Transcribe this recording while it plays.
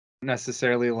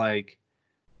necessarily like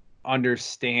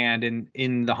understand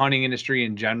in the hunting industry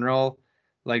in general,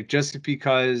 like just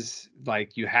because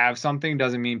like you have something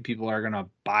doesn't mean people are gonna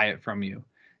buy it from you.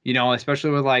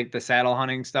 Especially with like the saddle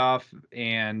hunting stuff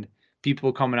and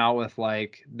people coming out with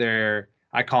like their,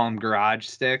 I call them garage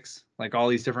sticks, like all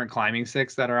these different climbing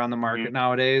sticks that are on the Hmm. market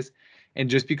nowadays. And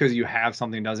just because you have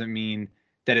something doesn't mean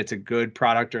that it's a good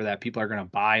product or that people are gonna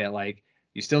buy it. Like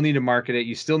you still need to market it.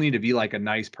 You still need to be like a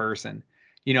nice person,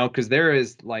 because there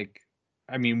is like,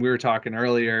 I mean, we were talking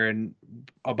earlier and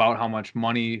about how much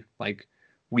money like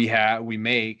we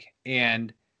make,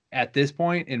 and at this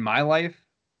point in my life,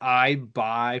 I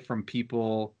buy from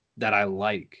people that I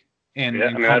like and Yeah, I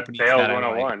and mean that's companies sales that I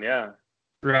like, 101. Yeah,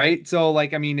 right? So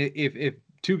like, I mean, if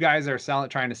two guys are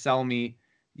trying to sell me,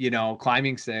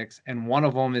 climbing sticks, and one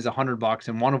of them is $100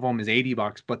 and one of them is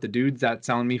 $80, but the dude's that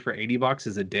selling me for $80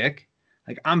 is a dick.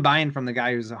 Like I'm buying from the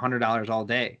guy who's $100 all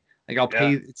day. Like I'll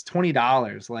pay, yeah. it's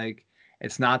 $20. Like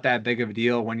it's not that big of a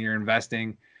deal when you're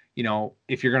investing.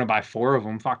 If you're gonna buy four of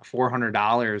them, fuck,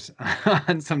 $400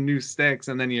 on some new sticks,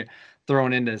 and then you're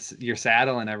throwing into your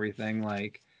saddle and everything.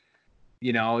 Like,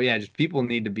 yeah, just people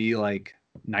need to be like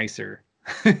nicer.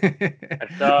 I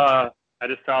saw. I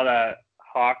just saw that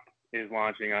Hawk is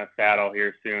launching a saddle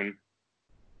here soon.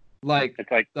 Like It's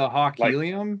like the Hawk like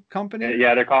Helium company.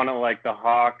 yeah, they're calling it like the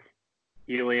Hawk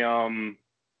Helium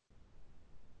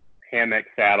hammock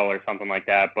saddle or something like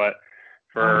that. But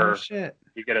Oh no for shit.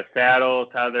 you get a saddle,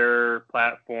 tether,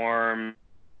 platform,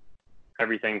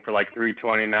 everything for like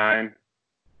 329.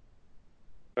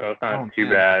 So it's not Oh too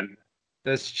man, bad.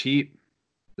 that's cheap.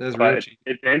 That's real But cheap.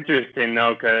 it's interesting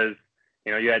though because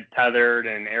you had Tethered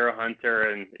and Arrow Hunter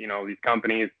and these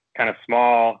companies kind of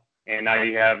small, and now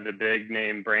you have the big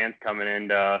name brands coming in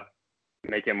to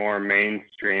make it more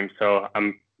mainstream. So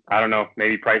I don't know,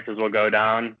 maybe prices will go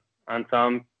down on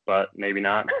some, but maybe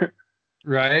not.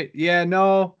 Right? Yeah,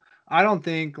 no, I don't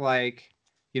think like,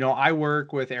 I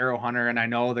work with Arrow Hunter and I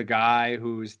know the guy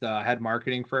who's the head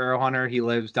marketing for Arrow Hunter. He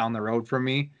lives down the road from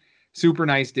me. Super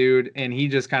nice dude. And he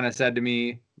just kind of said to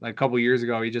me like a couple years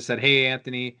ago, he just said, "Hey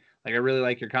Anthony, like I really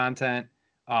like your content.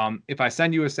 If I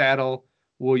send you a saddle,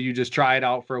 will you just try it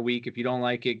out for a week? If you don't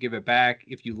like it, give it back.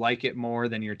 If you like it more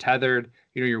than you're tethered,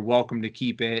 you're welcome to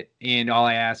keep it. And all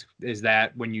I ask is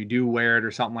that when you do wear it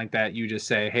or something like that, you just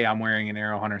say, hey, I'm wearing an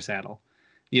Arrow Hunter saddle."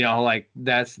 Like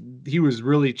he was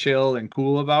really chill and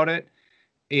cool about it.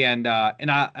 And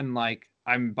like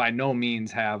I'm by no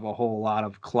means have a whole lot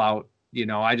of clout.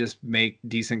 I just make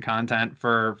decent content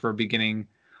for beginning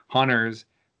hunters.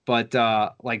 But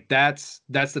like that's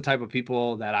the type of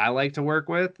people that I like to work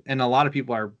with. And a lot of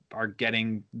people are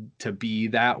getting to be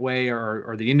that way,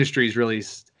 or the industry is really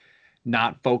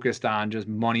not focused on just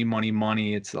money, money,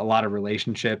 money. It's a lot of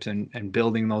relationships and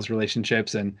building those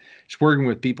relationships and just working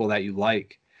with people that you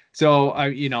like. So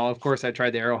of course I tried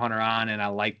the Arrow Hunter on and I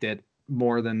liked it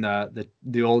more than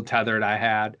the old tethered I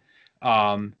had,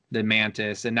 the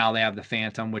Mantis, and now they have the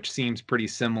Phantom, which seems pretty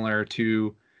similar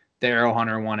to the Arrow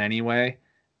Hunter one anyway.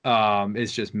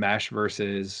 It's just mesh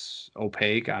versus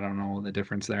opaque. I don't know the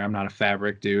difference there. I'm not a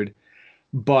fabric dude,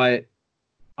 but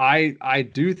I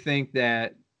do think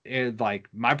that like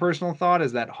my personal thought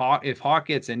is that Hawk, if Hawk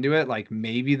gets into it, like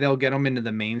maybe they'll get them into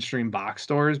the mainstream box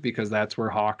stores because that's where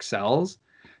Hawk sells.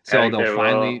 I So think they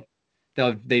will.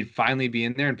 they'd finally be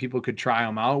in there and people could try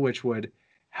them out, which would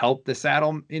help the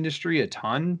saddle industry a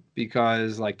ton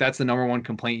because like that's the number one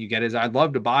complaint you get is I'd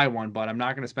love to buy one, but I'm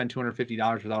not going to spend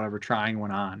 $250 without ever trying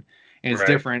one on. And it's Right.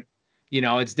 different.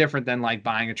 It's different than like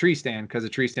buying a tree stand because a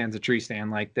tree stand's a tree stand.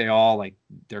 Like they all like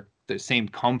they're the same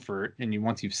comfort. And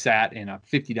once you've sat in a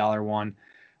 $50 one,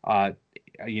 uh,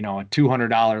 a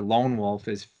 $200 lone wolf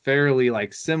is fairly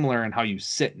like similar in how you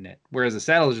sit in it, whereas a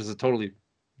saddle is just a totally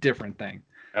different thing.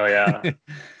 Oh yeah.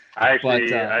 I But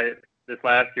actually I this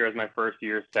last year was my first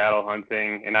year saddle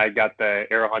hunting, and I got the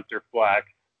Arrow Hunter Flex,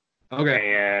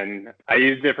 okay, and I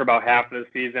used it for about half of the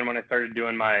season. When I started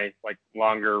doing my like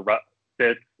longer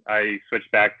sits, I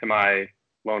switched back to my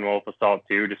Lone Wolf Assault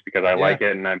 2 just because I yeah, like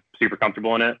it and I'm super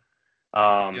comfortable in it.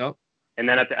 Um, yep, and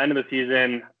then at the end of the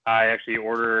season, I actually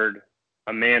ordered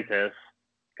a Mantis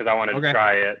because I wanted to okay,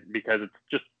 try it because it's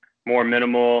just more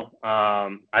minimal.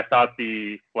 I thought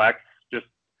the Flex, just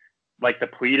like the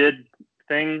pleated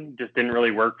thing, just didn't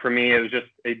really work for me. It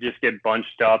just get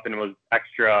bunched up and it was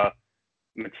extra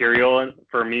material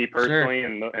for me sure, personally,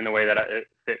 and the way that it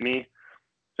fit me.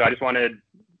 So I just wanted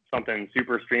something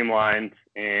super streamlined,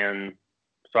 and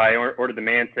so I ordered the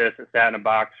Mantis. It sat in a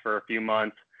box for a few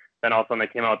months. Then all of a sudden they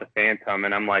came out with the Phantom,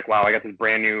 and I'm like, wow, I got this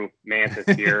brand new Mantis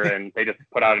here, and they just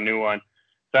put out a new one.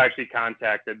 So I actually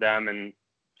contacted them and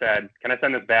said, "Can I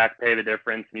send this back, pay the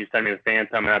difference?" And you send me the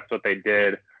Phantom, and that's what they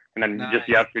did. And then Nice. just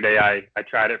yesterday, I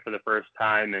tried it for the first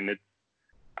time, and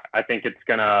I think it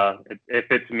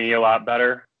fits me a lot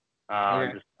better.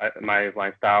 Okay. Just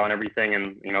my style and everything,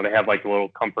 and they have like little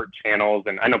comfort channels,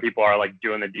 and I know people are like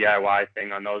doing the DIY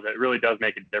thing on those. It really does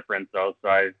make a difference, though. So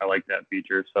I like that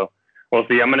feature. So we'll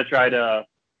see. I'm gonna try to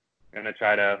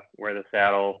wear the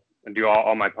saddle and do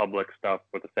all my public stuff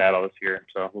with the saddle this year.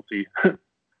 So we'll see.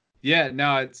 Yeah,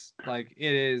 no, it's like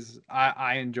it is.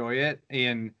 I enjoy it,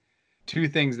 and two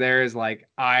things there is like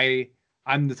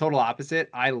I'm the total opposite.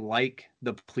 I like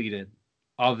the pleated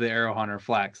of the Aero Hunter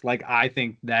Flex. Like I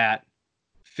think that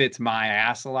fits my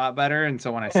ass a lot better, and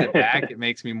so when I sit back, it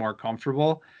makes me more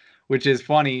comfortable, which is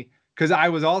funny because I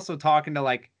was also talking to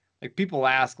like people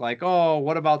ask like, oh,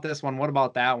 what about this one? What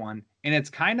about that one? And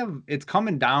it's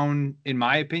coming down, in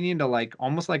my opinion, to like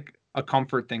almost like a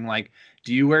comfort thing. Like,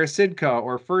 do you wear Sitka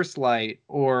or First Light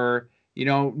or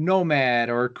Nomad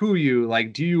or Kuiu?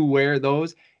 Like, do you wear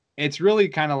those? It's really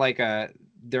kind of like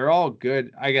they're all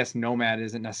good. I guess Nomad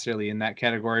isn't necessarily in that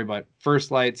category, but First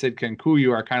Light, Sitka, and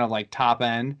Kuiu are kind of like top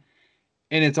end.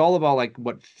 And it's all about like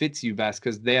what fits you best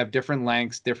because they have different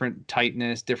lengths, different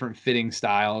tightness, different fitting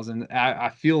styles. And I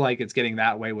feel like it's getting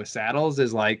that way with saddles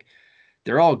is like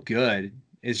they're all good.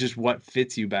 It's just what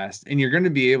fits you best. And you're going to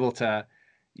be able to,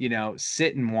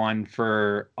 sit in one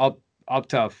for up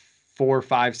to 4,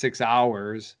 5, 6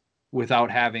 hours without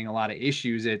having a lot of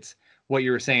issues. It's what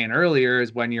you were saying earlier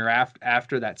is when you're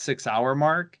after that 6 hour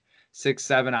mark, 6,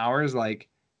 7 hours, like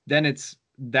then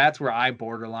that's where I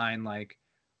borderline like,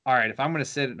 all right, if I'm going to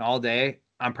sit in all day,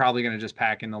 I'm probably going to just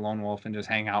pack in the Lone Wolf and just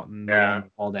hang out in the Lone Yeah.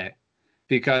 Wolf all day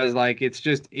because like it's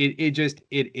just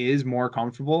it is more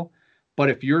comfortable. But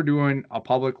if you're doing a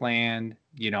public land,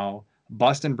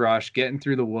 busting brush, getting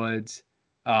through the woods,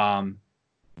 um,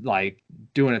 like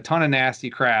doing a ton of nasty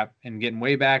crap and getting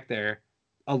way back there,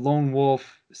 a Lone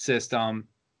Wolf system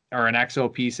or an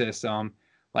XOP system,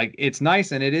 like it's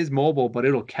nice and it is mobile, but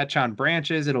it'll catch on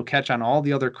branches, it'll catch on all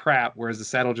the other crap, whereas the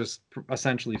saddle just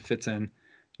essentially fits in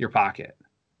your pocket,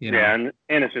 Yeah, and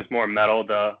it's just more metal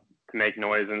to make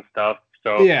noise and stuff.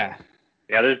 So Yeah.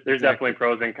 yeah, there's Exactly. definitely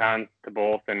pros and cons to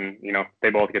both, and they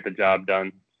both get the job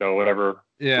done. So whatever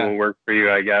will work for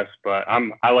you, I guess. But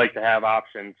I like to have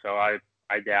options, so I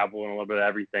dabble in a little bit of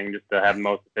everything just to have the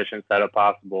most efficient setup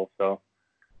possible. So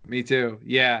Me too.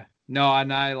 Yeah. No,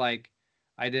 and I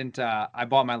didn't I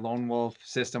bought my Lone Wolf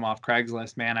system off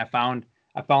Craigslist, man. I found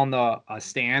a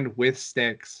stand with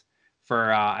sticks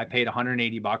for I paid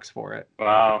 $180 for it.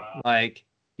 wow. Like,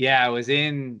 yeah, it was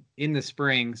in the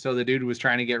spring, so the dude was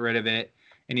trying to get rid of it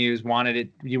and he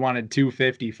wanted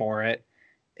 250 for it.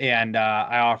 And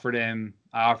I offered him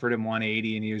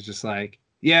 180 and he was just like,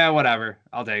 "Yeah, whatever.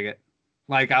 I'll take it."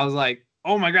 Like I was like,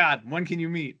 "Oh my God, when can you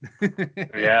meet?"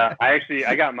 Yeah,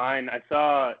 I got mine. I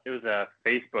saw it was a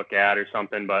Facebook ad or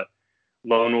something, but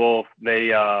Lone Wolf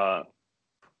they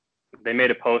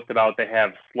made a post about they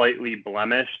have slightly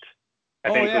blemished, I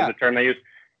Oh think was yeah. the term they used,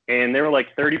 and they were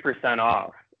like 30%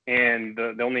 off. And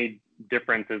the only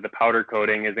difference is the powder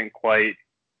coating isn't quite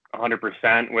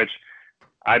 100%, which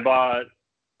I bought.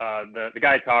 The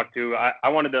guy I talked to, I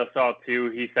wanted the Assault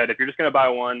 2. He said, if you're just going to buy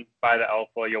one, buy the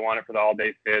Alpha. You'll want it for the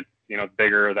all-day fits. It's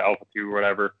bigger, the Alpha 2 or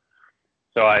whatever.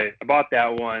 So I bought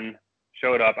that one,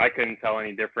 showed up. I couldn't tell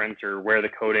any difference or where the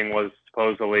coating was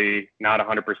supposedly not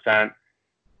 100%.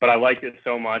 But I liked it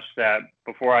so much that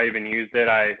before I even used it,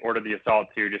 I ordered the Assault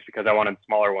 2 just because I wanted a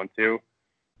smaller one too.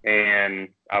 And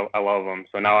I love them.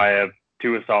 So now I have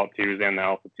 2 Assault 2s and the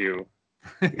Alpha 2.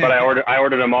 But I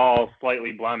ordered them all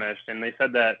slightly blemished, and they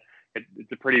said that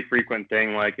it's a pretty frequent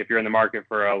thing. Like if you're in the market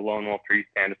for a Lone Wolf tree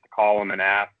stand, just to call them and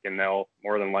ask, and they'll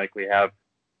more than likely have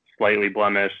slightly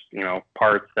blemished,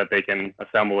 parts that they can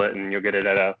assemble it, and you'll get it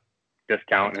at a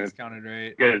discount. Discounted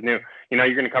rate. Good as new.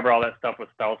 You're going to cover all that stuff with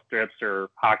stealth strips or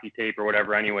hockey tape or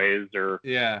whatever, anyways, or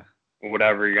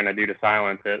whatever you're going to do to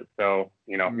silence it. So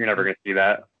you're never going to see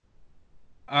that.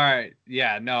 All right.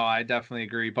 Yeah. No, I definitely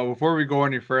agree. But before we go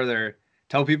any further,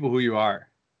 tell people who you are.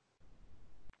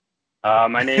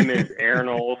 My name is Aaron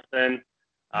Olson.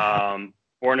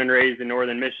 Born and raised in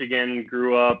northern Michigan.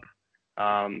 Grew up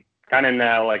kind of in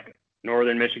that like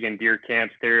northern Michigan deer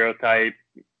camp stereotype,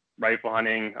 rifle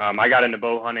hunting. I got into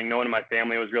bow hunting. No one in my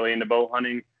family was really into bow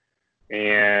hunting.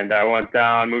 And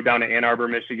I moved down to Ann Arbor,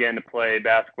 Michigan to play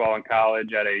basketball in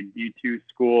college at a D2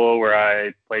 school where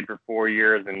I played for 4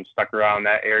 years and stuck around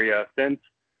that area since,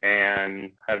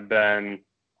 and have been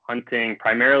hunting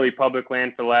primarily public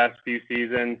land for the last few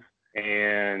seasons.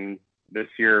 And this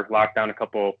year locked down a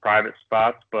couple of private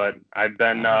spots, but I've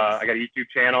been, I got a YouTube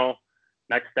channel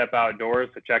Next Step Outdoors,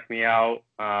 so check me out.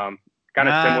 Kind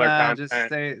of similar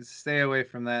content. Just stay away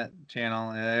from that channel.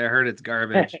 I heard it's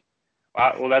garbage.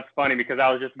 Well, that's funny because I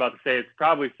was just about to say it's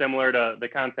probably similar to the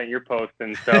content you're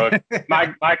posting. So if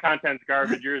my content's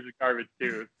garbage, yours is garbage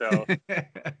too. So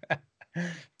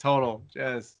total,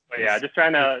 just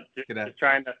trying to.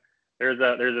 There's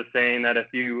a saying that if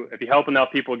you help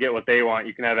enough people get what they want,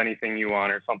 you can have anything you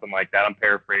want, or something like that. I'm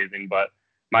paraphrasing, but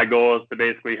my goal is to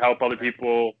basically help other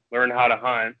people learn how to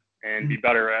hunt and be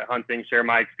better at hunting, share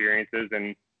my experiences,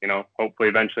 and hopefully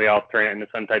eventually I'll turn it into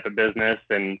some type of business,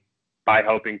 and by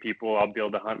helping people, I'll be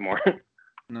able to hunt more.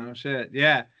 No shit.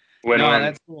 Yeah. Win-win.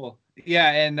 That's cool.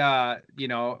 Yeah. And,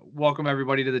 welcome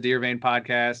everybody to the Deer Vein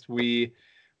podcast. We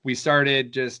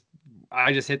started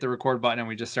I just hit the record button and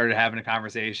we just started having a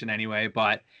conversation anyway,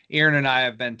 but Aaron and I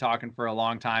have been talking for a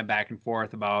long time back and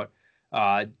forth about,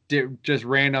 just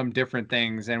random different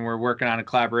things. And we're working on a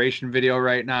collaboration video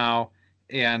right now,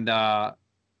 and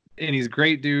he's a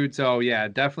great dude. So yeah,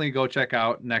 definitely go check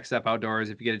out Next Step Outdoors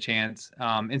if you get a chance.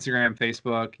 Instagram,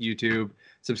 Facebook, YouTube,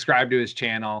 subscribe to his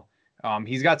channel.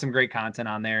 He's got some great content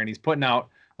on there, and he's putting out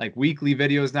like weekly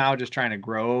videos now, just trying to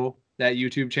grow that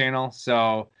YouTube channel.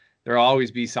 So there'll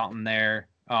always be something there.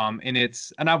 And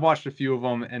I've watched a few of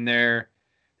them, and they're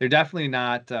definitely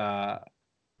not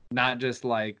just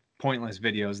like pointless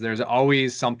videos. There's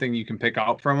always something you can pick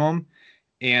out from them.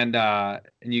 And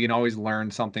you can always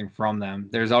learn something from them.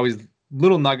 There's always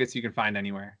little nuggets you can find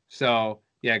anywhere. So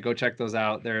yeah, go check those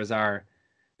out. There's our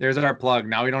plug.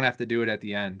 Now we don't have to do it at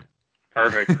the end.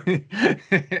 Perfect.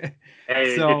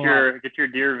 Hey, so, get your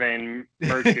Deer Vein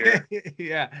merch here.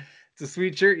 Yeah, it's a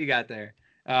sweet shirt you got there.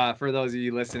 For those of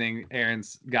you listening,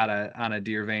 Aaron's got on a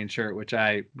Deer Vein shirt, which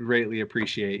I greatly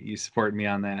appreciate. You supporting me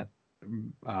on that.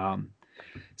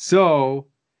 So,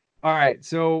 all right,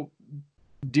 so.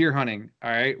 Deer hunting. All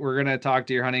right. We're going to talk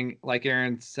deer hunting. Like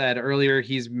Aaron said earlier,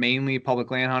 he's mainly public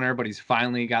land hunter, but he's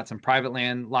finally got some private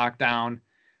land locked down.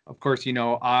 Of course,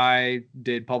 I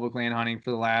did public land hunting for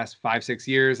the last 5-6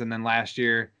 years. And then last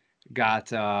year got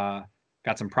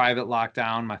some private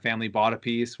lockdown. My family bought a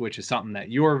piece, which is something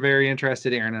that you're very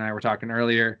interested in. Aaron and I were talking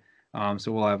earlier.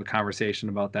 So we'll have a conversation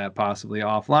about that possibly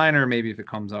offline, or maybe if it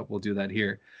comes up, we'll do that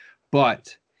here.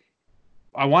 But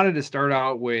I wanted to start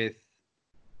out with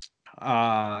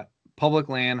public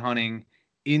land hunting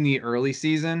in the early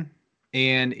season.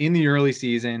 And in the early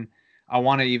season, I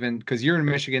want to because you're in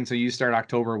Michigan, so you start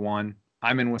October 1.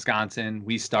 I'm in Wisconsin.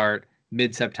 We start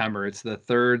mid-September. It's the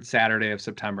third Saturday of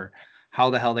September.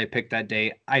 How the hell they picked that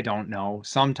date, I don't know.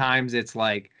 Sometimes it's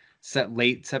like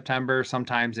late September.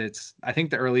 Sometimes I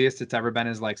think the earliest it's ever been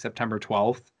is like September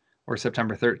 12th or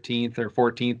September 13th or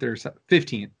 14th or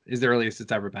 15th is the earliest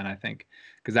it's ever been, I think,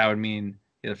 because that would mean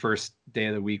the first day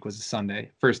of the week was a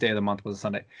Sunday. First day of the month was a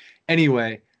Sunday.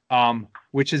 Anyway,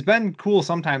 which has been cool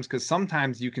sometimes, because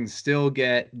sometimes you can still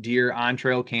get deer on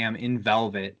trail cam in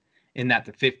velvet in that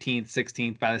the 15th,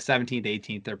 16th, by the 17th,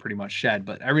 18th, they're pretty much shed.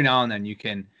 But every now and then you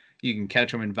can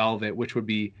catch them in velvet, which would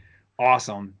be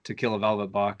awesome to kill a velvet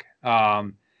buck.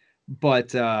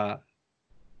 But in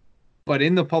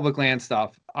the public land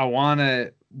stuff, one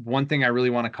thing I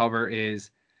really want to cover is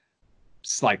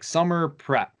like summer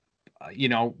prep.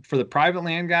 For the private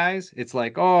land guys, it's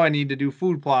like, oh, I need to do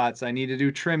food plots. I need to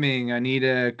do trimming. I need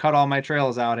to cut all my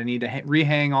trails out. I need to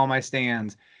rehang all my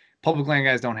stands. Public land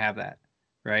guys don't have that,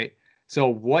 right? So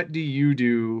what do you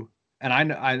do? And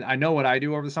I know what I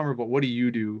do over the summer, but what do you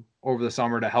do over the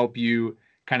summer to help you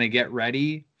kind of get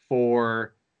ready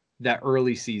for that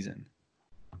early season?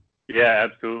 Yeah,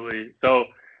 absolutely. So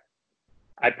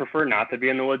I prefer not to be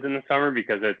in the woods in the summer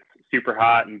because it's super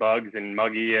hot and bugs and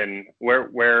muggy, and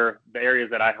where the areas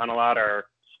that I hunt a lot are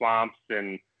swamps,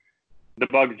 and the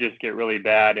bugs just get really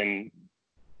bad. And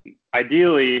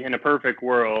ideally, in a perfect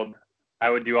world, I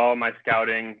would do all of my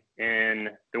scouting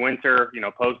in the winter,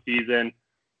 post-season,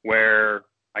 where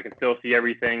I can still see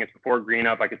everything. It's before green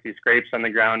up. I can see scrapes on the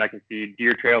ground. I can see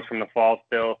deer trails from the fall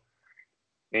still.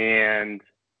 And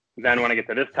then when I get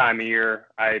to this time of year,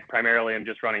 I primarily am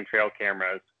just running trail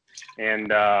cameras.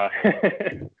 And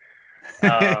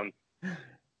I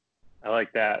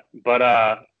like that.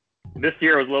 But this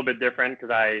year was a little bit different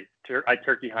because I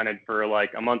turkey hunted for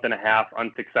like a month and a half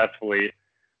unsuccessfully.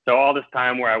 So all this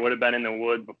time where I would have been in the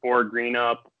woods before green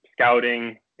up,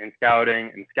 scouting,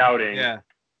 yeah,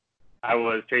 I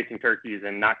was chasing turkeys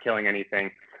and not killing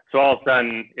anything. So all of a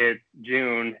sudden it's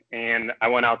June, and I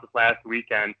went out this last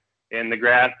weekend, and the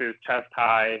grass is chest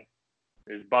high.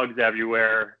 There's bugs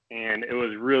everywhere, and it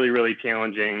was really, really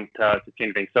challenging to see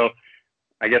anything. So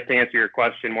I guess to answer your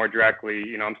question more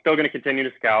directly, I'm still going to continue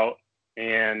to scout.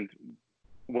 And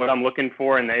what I'm looking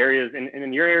for in the areas, and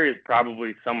in your area is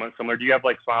probably somewhat similar. Do you have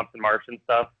like swamps and marsh and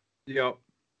stuff? Yep.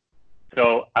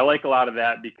 So I like a lot of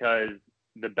that because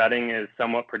the bedding is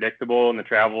somewhat predictable and the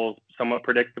travel is somewhat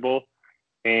predictable.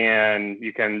 And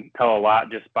you can tell a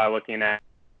lot just by looking at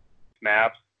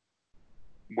maps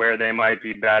where they might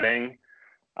be bedding.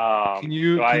 Can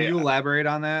you elaborate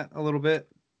on that a little bit?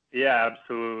 Yeah,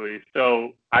 absolutely.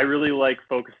 So I really like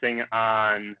focusing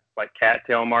on like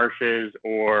cattail marshes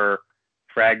or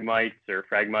phragmites or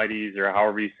phragmites or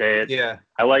however you say it. Yeah.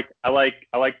 I like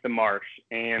the marsh,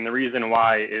 and the reason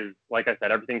why is, like I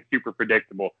said, everything's super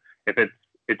predictable. If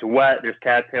it's wet, there's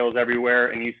cattails everywhere,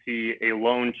 and you see a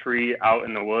lone tree out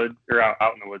in the woods or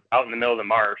out in the middle of the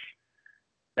marsh.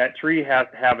 That tree has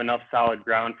to have enough solid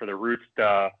ground for the roots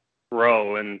to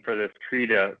grow and for this tree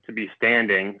to be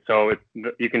standing. So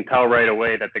you can tell right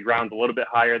away that the ground's a little bit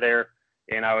higher there,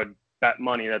 and I would bet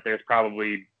money that there's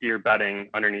probably deer bedding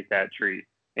underneath that tree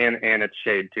and its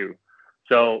shade too.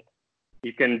 So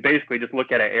you can basically just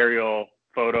look at an aerial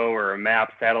photo or a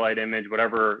map, satellite image,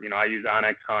 whatever, I use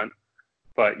onX Hunt,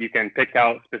 but you can pick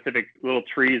out specific little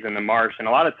trees in the marsh. And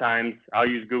a lot of times I'll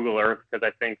use Google Earth because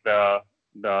I think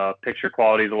the picture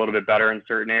quality is a little bit better in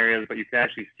certain areas, but you can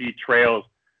actually see trails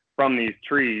from these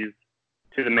trees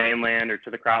to the mainland or to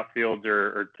the crop fields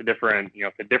or to different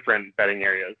bedding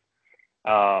areas.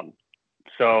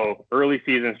 So early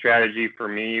season strategy for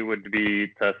me would be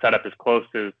to set up as close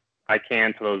as I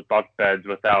can to those buck beds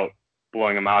without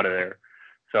blowing them out of there.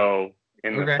 So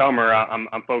in the summer,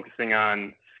 I'm focusing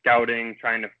on scouting,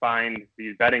 trying to find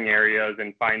these bedding areas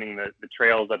and finding the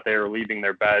trails that they're leaving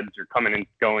their beds or coming and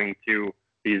going to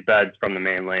these beds from the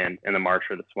mainland in the marsh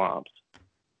or the swamps.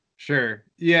 Sure.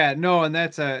 Yeah, no, and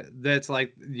that's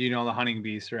like, the hunting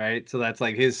beast, right? So that's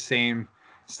like his same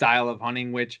style of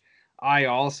hunting, which I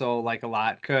also like a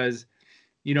lot because,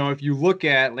 if you look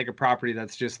at like a property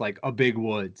that's just like a big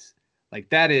woods, like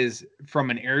that is from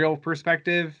an aerial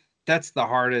perspective, that's the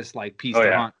hardest like piece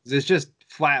to hunt. It's just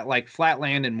flat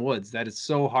land and woods. That is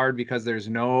so hard because there's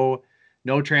no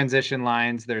transition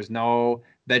lines, there's no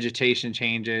vegetation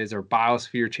changes or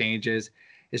biosphere changes.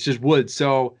 It's just woods.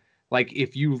 So like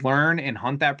if you learn and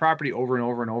hunt that property over and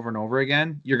over and over and over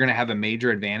again, you're going to have a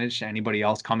major advantage to anybody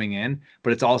else coming in,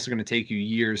 but it's also going to take you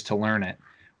years to learn it.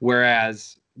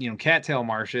 Whereas, cattail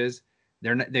marshes,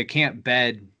 they can't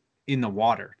bed in the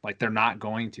water. Like they're not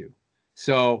going to.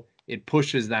 So it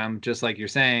pushes them, just like you're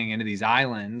saying, into these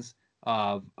islands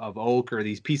of oak or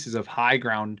these pieces of high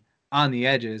ground on the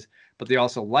edges. But they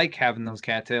also like having those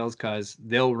cattails because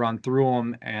they'll run through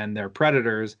them, and their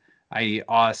predators, i.e.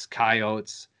 us,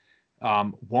 coyotes,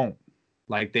 won't.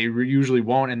 Like they usually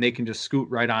won't, and they can just scoot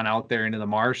right on out there into the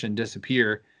marsh and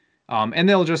disappear, and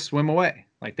they'll just swim away.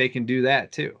 Like they can do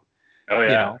that too. Oh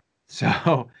yeah.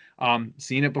 So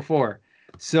seen it before.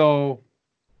 So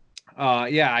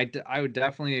yeah, I would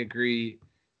definitely agree.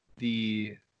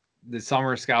 The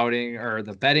summer scouting or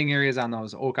the bedding areas on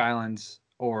those oak islands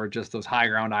or just those high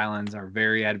ground islands are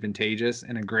very advantageous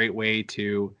and a great way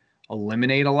to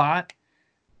eliminate a lot.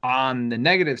 On the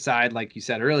negative side, like you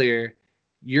said earlier,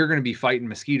 you're going to be fighting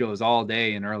mosquitoes all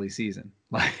day in early season.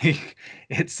 Like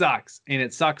it sucks. And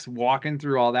it sucks walking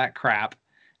through all that crap.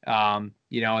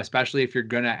 Especially if you're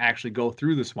going to actually go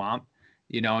through the swamp,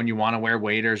 and you want to wear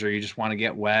waders or you just want to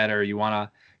get wet or you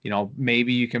want to,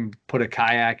 maybe you can put a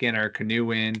kayak in or a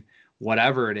canoe in,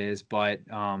 whatever it is. But,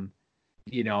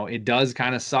 it does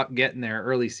kind of suck getting there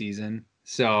early season.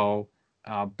 So,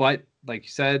 but like you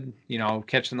said,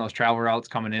 catching those travel routes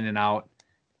coming in and out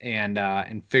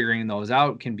and figuring those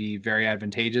out can be very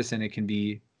advantageous, and it can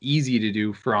be easy to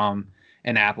do from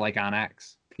an app like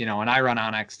onX. And I run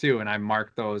onX too, and I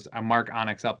mark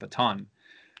onX up a ton.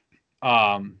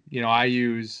 I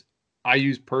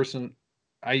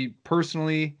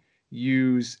personally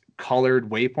use colored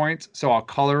waypoints, so I'll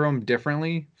color them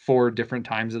differently for different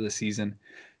times of the season.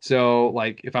 So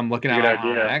like if I'm looking at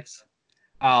onX,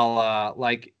 I'll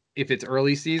like if it's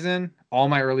early season, all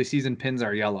my early season pins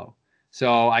are yellow.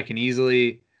 So I can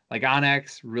easily, like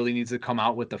onX really needs to come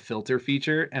out with the filter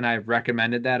feature, and I've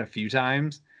recommended that a few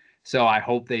times. So I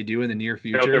hope they do in the near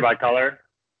future. Filter by color?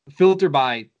 Filter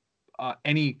by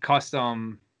any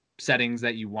custom settings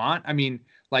that you want. I mean,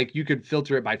 like you could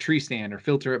filter it by tree stand or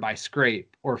filter it by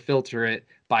scrape or filter it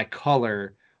by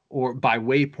color or by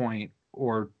waypoint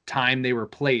or time they were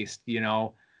placed,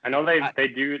 I know they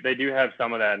do have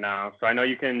some of that now. So I know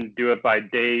you can do it by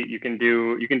date. You can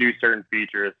do certain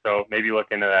features. So maybe look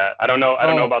into that. I don't know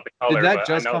about the color. Did that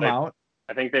just come out?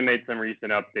 I think they made some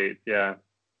recent updates. Yeah.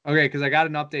 Okay, because I got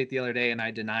an update the other day and I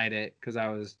denied it because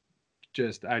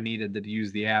I needed to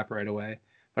use the app right away.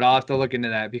 but I'll have to look into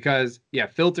that because yeah,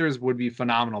 filters would be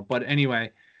phenomenal. But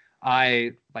anyway, so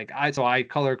I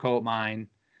color code mine.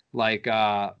 Like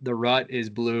the rut is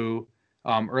blue,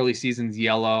 early season's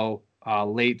yellow,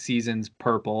 late season's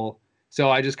purple. So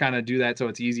I just kind of do that so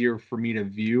it's easier for me to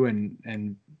view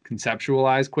and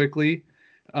conceptualize quickly.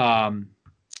 Um,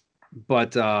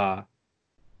 but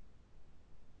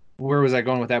where was I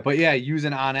going with that? But yeah,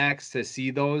 using OnX to see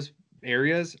those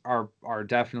areas are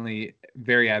definitely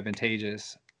very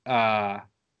advantageous. And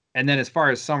then as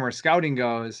far as summer scouting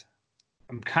goes,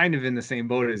 I'm kind of in the same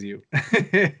boat as you.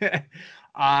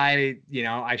 I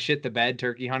shit the bed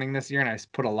turkey hunting this year and I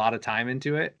put a lot of time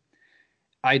into it.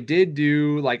 I did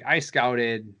do like I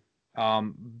scouted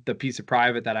the piece of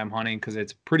private that I'm hunting because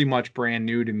it's pretty much brand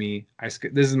new to me.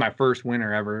 This is my first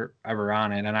winter ever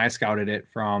on it, and I scouted it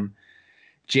from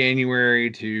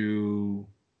January to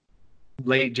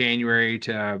late January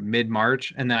to mid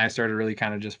March, and then I started really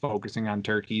kind of just focusing on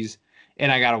turkeys.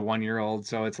 And I got a 1 year old,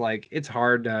 so it's like it's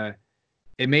hard to.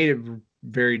 It made it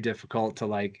very difficult to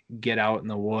like get out in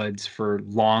the woods for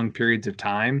long periods of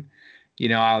time.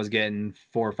 I was getting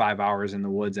 4 or 5 hours in the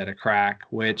woods at a crack,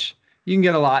 which you can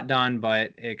get a lot done,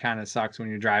 but it kind of sucks when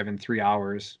you're driving 3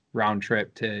 hours round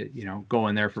trip to, go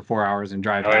in there for 4 hours and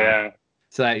drive Oh back yeah.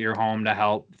 so that you're home to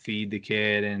help feed the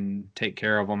kid and take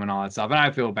care of them and all that stuff. And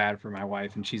I feel bad for my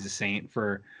wife, and she's a saint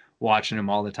for watching him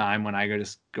all the time when I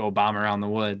just go bomb around the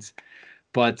woods.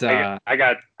 But I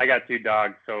got two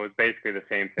dogs, so it's basically the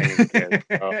same thing as a kid.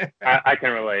 So I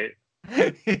can relate.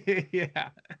 yeah,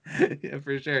 yeah,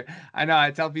 for sure. I know. I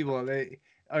tell people a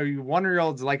 1 year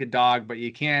old's like a dog, but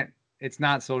you can't. It's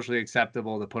not socially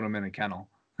acceptable to put them in a kennel.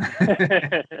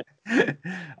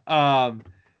 um,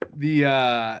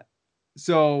 the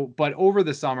but over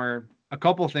the summer, a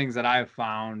couple things that I've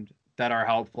found that are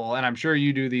helpful, and I'm sure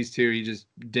you do these too. You just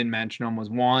didn't mention them. Was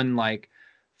one like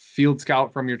field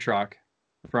scout from your truck,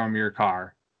 from your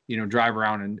car. Drive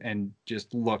around and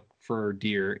just look for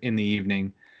deer in the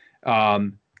evening.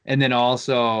 And then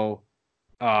also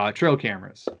trail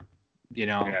cameras,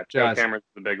 Yeah, trail cameras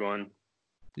is the big one.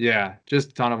 Yeah,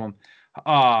 just a ton of them.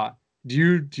 Do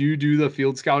you do the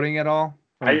field scouting at all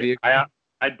from a vehicle?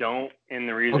 I don't, and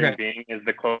the reason Okay. being is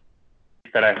the closest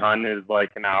that I hunt is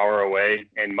like an hour away,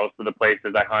 and most of the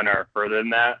places I hunt are further than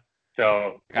that.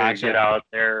 So to get out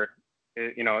there,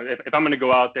 if I'm going to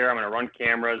go out there, I'm going to run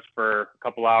cameras for a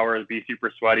couple hours, be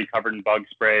super sweaty, covered in bug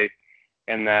spray,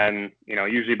 and then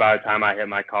usually by the time I hit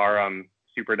my car, I'm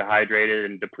super dehydrated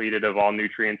and depleted of all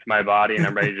nutrients in my body, and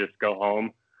I'm ready to just go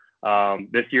home.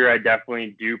 This year, I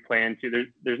definitely do plan to.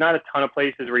 There's not a ton of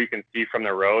places where you can see from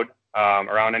the road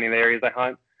around any of the areas I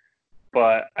hunt,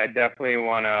 but I definitely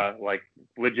want to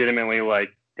legitimately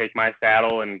take my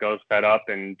saddle and go set up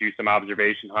and do some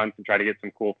observation hunts and try to get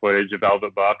some cool footage of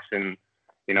velvet bucks and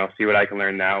see what I can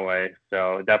learn that way.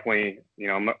 So definitely,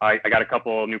 I got a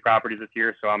couple new properties this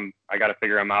year, so I got to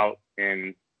figure them out,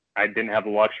 and I didn't have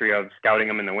the luxury of scouting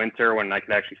them in the winter when I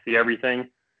could actually see everything.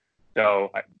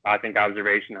 So I think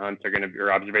observation hunts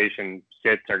or observation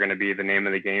sits are going to be the name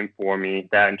of the game for me,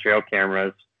 that and trail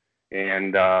cameras.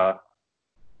 And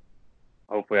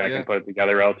hopefully I can put it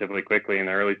together relatively quickly in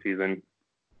the early season.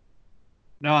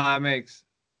 No, that makes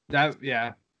that,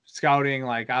 yeah. Scouting,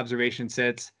 like observation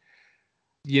sits,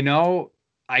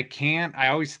 I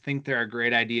always think they're a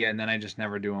great idea and then I just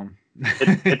never do them.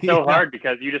 It's so hard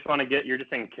because you just want to you're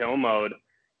just in kill mode,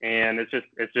 and it's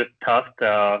just tough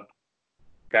to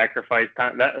sacrifice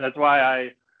time. That's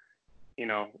why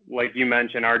like you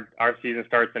mentioned, our season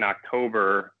starts in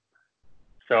October,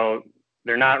 so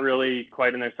they're not really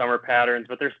quite in their summer patterns,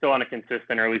 but they're still on a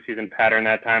consistent early season pattern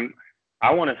that time.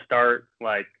 I want to start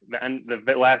like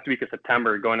the last week of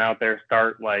September, going out there,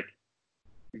 start like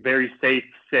very safe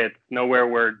sits, nowhere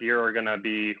where deer are going to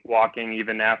be walking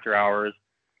even after hours,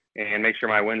 and make sure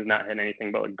my wind's not hitting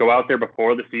anything, but go out there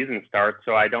before the season starts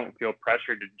so I don't feel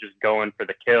pressured to just go in for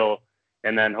the kill.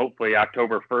 And then hopefully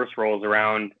October 1st rolls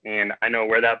around and I know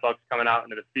where that buck's coming out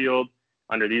into the field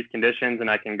under these conditions, and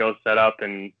I can go set up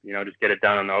and, just get it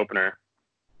done on the opener.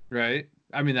 Right.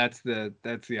 I mean, that's the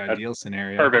ideal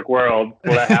scenario. Perfect world.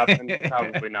 Will that happen?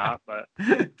 Probably not, but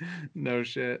no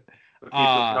shit. What keeps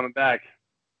us coming back?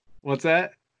 What's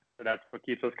that? So that's what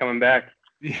keeps us coming back.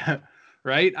 Yeah.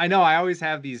 Right. I know. I always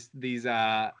have these what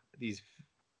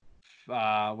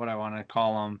I want to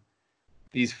call them,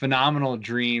 these phenomenal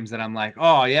dreams that I'm like,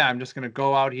 oh yeah, I'm just gonna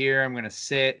go out here. I'm gonna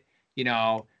sit,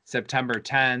 September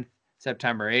 10th,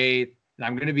 September 8th, and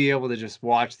I'm gonna be able to just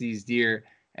watch these deer.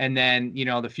 And then,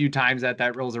 the few times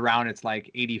that rolls around, it's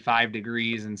like 85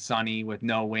 degrees and sunny with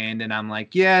no wind, and I'm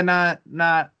like, yeah, not.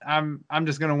 I'm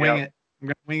just gonna wing it. I'm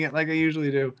gonna wing it like I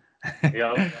usually do.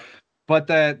 Yeah.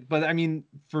 but I mean,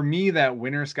 for me, that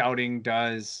winter scouting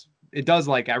does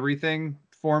like everything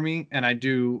for me, and I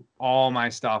do all my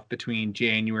stuff between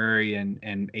January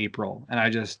and April, and I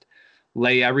just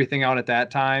lay everything out at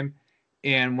that time.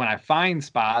 And when I find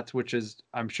spots, which is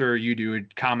I'm sure you do,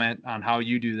 would comment on how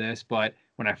you do this, but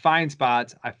when I find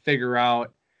spots, I figure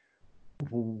out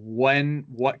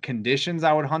what conditions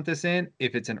I would hunt this in,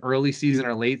 if it's an early season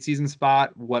or late season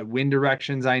spot, what wind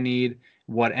directions I need,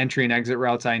 what entry and exit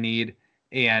routes I need,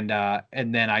 and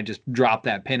then I just drop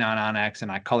that pin on onX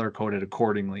and I color code it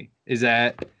accordingly. Is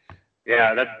that?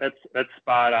 Yeah, that's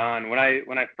spot on. When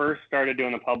I first started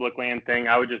doing the public land thing,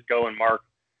 I would just go and mark,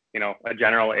 a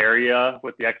general area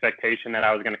with the expectation that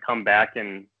I was going to come back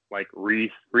and like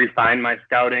refine my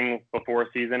scouting before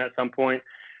season at some point,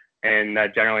 and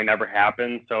that generally never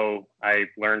happens. So I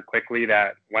learned quickly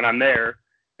that when I'm there,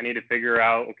 I need to figure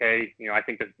out, okay, I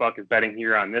think this buck is bedding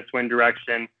here on this wind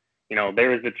direction.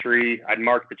 There's the tree. I'd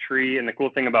mark the tree, and the cool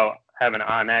thing about having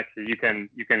onX is you can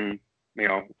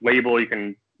label,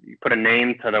 you put a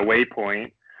name to the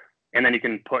waypoint, and then you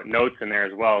can put notes in there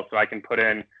as well. So I can put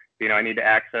in, I need to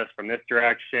access from this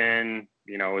direction,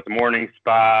 it's a morning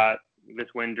spot, this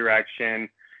wind direction,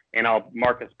 and I'll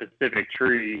mark a specific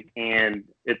tree. And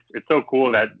it's so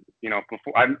cool that,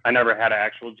 before I never had an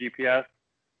actual GPS,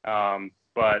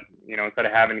 but, instead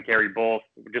of having to carry both,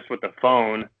 just with the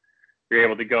phone, you're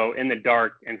able to go in the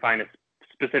dark and find a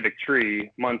specific tree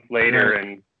months later, right,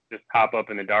 and just pop up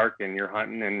in the dark and you're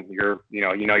hunting and you're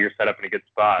set up in a good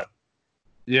spot.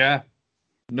 Yeah.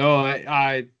 No,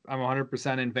 I'm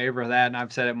 100% in favor of that. And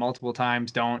I've said it multiple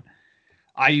times.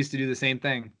 I used to do the same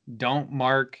thing. Don't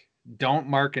mark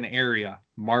an area,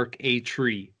 mark a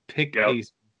tree, pick a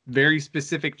very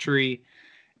specific tree.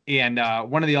 And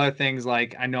one of the other things,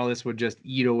 like, I know this would just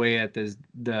eat away at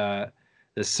the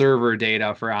server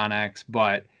data for onX,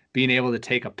 but being able to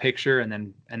take a picture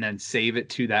and then save it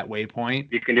to that waypoint.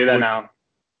 You can do that now.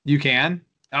 You can?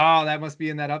 Oh, that must be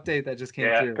in that update that just came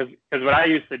through. Because what I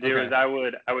used to do is I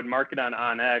would mark it on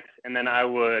onX, and then I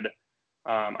would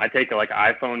I take a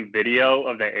iPhone video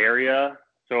of the area,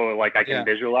 so I can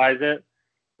visualize it.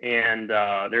 And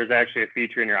there's actually a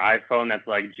feature in your iPhone that's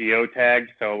geotagged,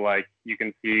 so you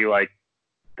can see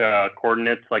the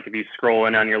coordinates. If you scroll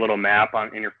in on your little map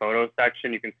in your photo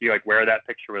section, you can see where that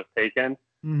picture was taken.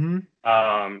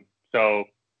 Mm-hmm. So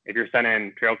if you're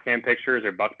sending trail cam pictures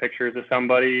or buck pictures to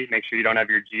somebody, make sure you don't have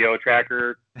your geo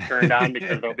tracker turned on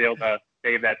because they'll be able to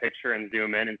save that picture and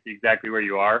zoom in and see exactly where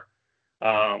you are.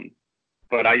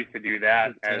 But I used to do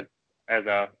that as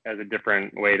a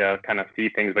different way to kind of see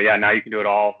things. But yeah, now you can do it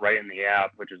all right in the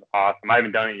app, which is awesome. I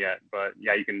haven't done it yet, but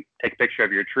yeah, you can take a picture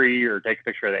of your tree or take a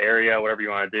picture of the area, whatever you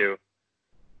want to do.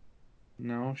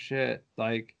 No shit.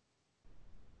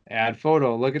 Add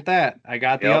photo. Look at that. I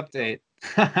got the update.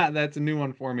 That's a new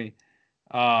one for me.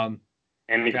 And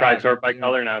you try sort by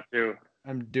color now too.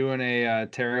 I'm doing a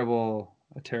terrible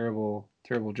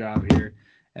job here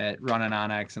at running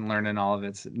onX and learning all of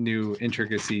its new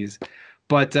intricacies.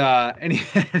 But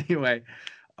anyway,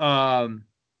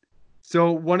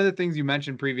 so one of the things you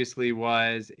mentioned previously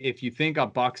was if you think a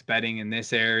buck's bedding in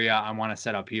this area, I want to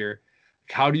set up here.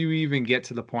 How do you even get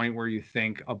to the point where you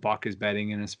think a buck is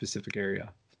bedding in a specific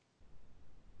area?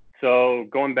 So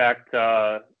going back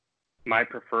to my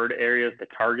preferred areas to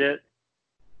target,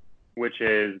 which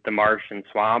is the marsh and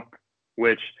swamp,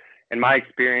 which in my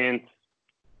experience,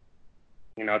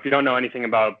 if you don't know anything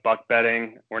about buck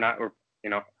bedding,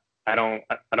 I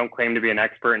don't claim to be an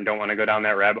expert and don't want to go down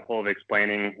that rabbit hole of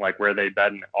explaining where they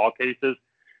bed in all cases.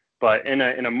 But in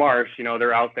a marsh,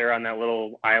 they're out there on that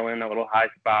little island, that little high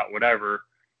spot, whatever.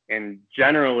 And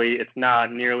generally, it's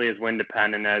not nearly as wind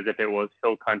dependent as if it was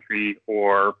hill country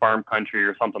or farm country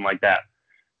or something like that.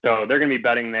 So they're going to be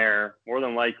bedding there more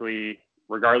than likely,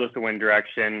 regardless of wind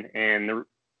direction. And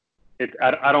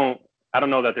I don't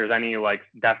know that there's any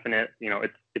definite,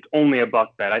 it's only a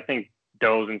buck bed. I think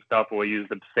does and stuff will use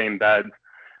the same beds.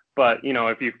 But,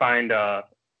 if you find a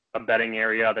bedding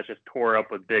area that's just tore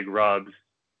up with big rubs,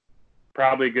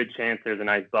 probably a good chance there's a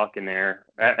nice buck in there,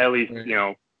 at least,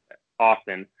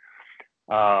 often.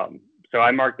 So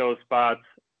I mark those spots,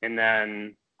 and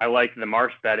then I like the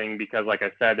marsh bedding because, like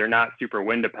I said, they're not super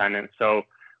wind dependent. So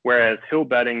whereas hill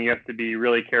bedding, you have to be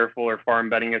really careful, or farm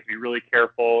bedding, you have to be really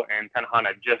careful and kind of hunt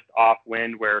a just off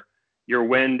wind where your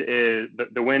wind is,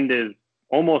 the wind is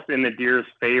almost in the deer's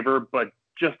favor, but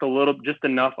just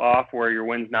enough off where your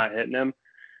wind's not hitting them.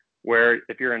 Where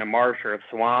if you're in a marsh or a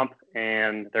swamp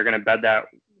and they're going to bed that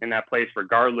in that place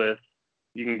regardless,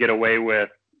 you can get away with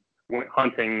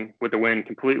hunting with the wind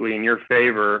completely in your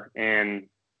favor, and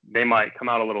they might come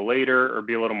out a little later or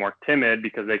be a little more timid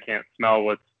because they can't smell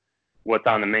what's what's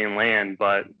on the main land,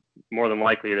 but more than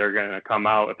likely they're going to come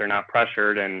out if they're not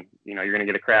pressured, and you're going to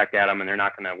get a crack at them, and they're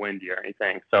not going to wind you or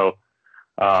anything. So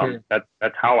Sure.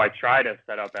 that's how I try to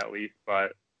set up at least.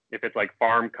 But if it's like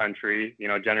farm country,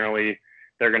 generally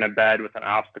they're going to bed with an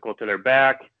obstacle to their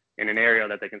back in an area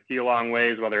that they can see a long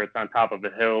ways, whether it's on top of a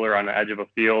hill or on the edge of a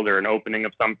field or an opening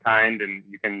of some kind, and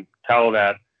you can tell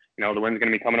that the wind's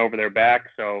going to be coming over their back,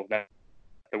 so that's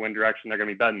the wind direction they're going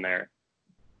to be bedding there.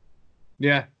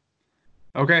 Yeah.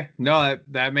 Okay. No,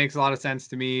 that makes a lot of sense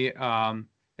to me.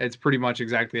 It's pretty much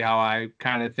exactly how I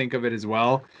kind of think of it as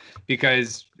well,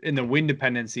 because in the wind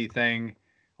dependency thing,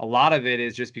 a lot of it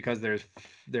is just because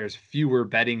there's fewer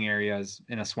bedding areas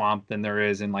in a swamp than there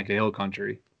is in like a hill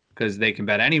country, because they can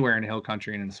bed anywhere in a hill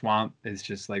country, and in a swamp it's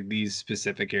just like these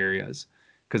specific areas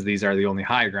because these are the only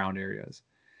high ground areas.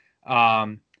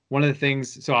 One of the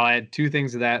things, so I'll add two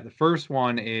things to that. The first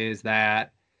one is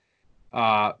that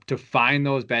to find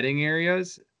those bedding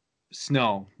areas,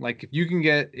 snow. Like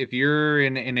if you're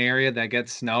in an area that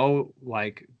gets snow,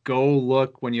 like go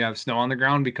look when you have snow on the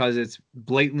ground, because it's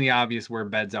blatantly obvious where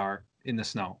beds are in the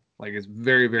snow. Like it's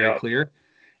very, very Yep. clear.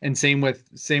 And same with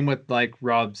like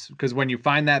rubs, because when you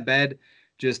find that bed,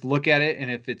 just look at it,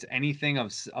 and if it's anything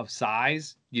of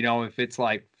size, if it's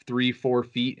like 3-4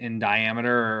 feet in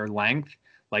diameter or length,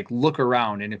 like look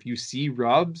around, and if you see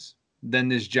rubs, then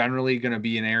there's generally going to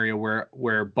be an area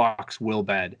where bucks will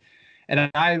bed.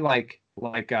 And I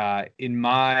in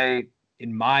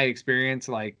my experience,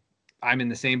 like I'm in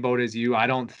the same boat as you. I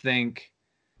don't think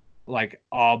like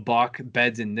a buck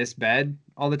beds in this bed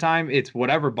all the time. It's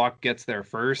whatever buck gets there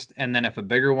first, and then if a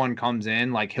bigger one comes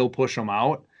in, like he'll push them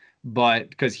out, but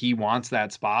because he wants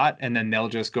that spot, and then they'll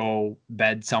just go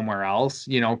bed somewhere else,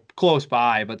 close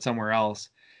by, but somewhere else.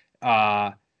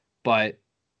 Uh, but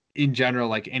in general,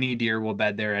 like any deer will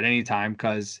bed there at any time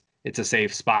because it's a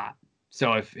safe spot.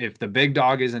 So if the big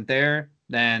dog isn't there,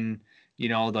 then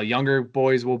the younger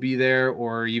boys will be there,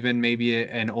 or even maybe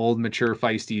an old mature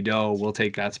feisty doe will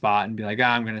take that spot and be like,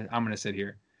 I'm gonna sit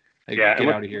here, like Yeah, and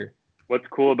get out of here. what's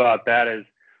cool about that is,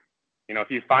 if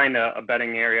you find a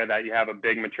bedding area that you have a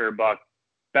big mature buck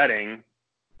bedding,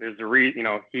 there's a reason.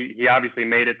 He obviously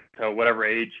made it to whatever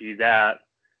age he's at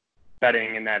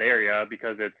bedding in that area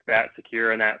because it's that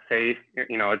secure and that safe.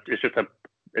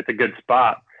 It's a good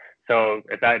spot. So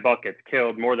if that buck gets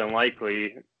killed, more than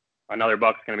likely another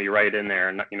buck's going to be right in there,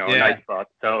 a Yeah. nice buck.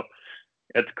 So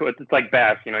it's cool. It's like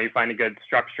bass. You find a good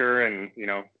structure, and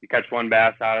you catch one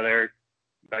bass out of there.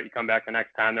 But you come back the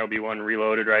next time, there'll be one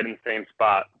reloaded right in the same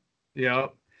spot.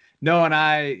 Yep. No,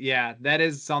 and yeah, that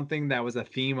is something that was a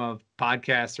theme of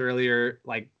podcasts earlier,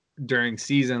 like during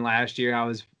season last year. I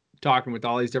was talking with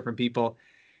all these different people,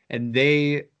 and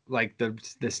they like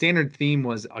the standard theme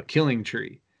was a killing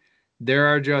tree. There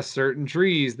are just certain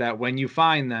trees that when you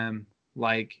find them,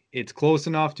 like it's close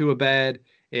enough to a bed,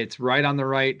 it's right on the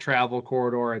right travel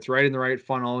corridor, it's right in the right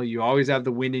funnel, you always have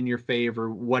the wind in your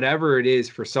favor, whatever it is,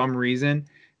 for some reason,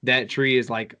 that tree is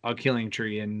like a killing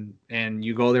tree, and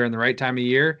you go there in the right time of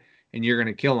year and you're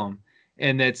going to kill them.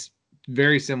 And that's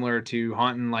very similar to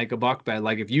hunting like a buck bed.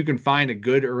 Like if you can find a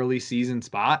good early season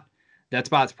spot, that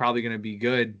spot's probably going to be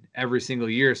good every single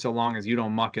year, so long as you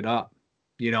don't muck it up,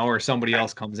 or somebody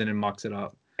else comes in and mucks it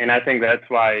up. And I think that's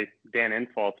why Dan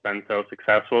Infalt's been so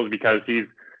successful, is because he's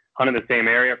hunted the same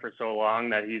area for so long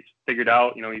that he's figured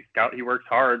out, he works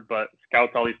hard, but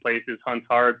scouts all these places, hunts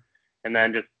hard, and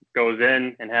then just goes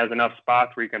in and has enough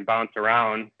spots where he can bounce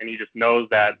around. And he just knows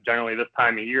that generally this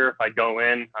time of year, if I go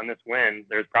in on this wind,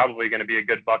 there's probably going to be a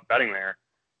good buck bedding there.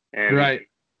 And Right.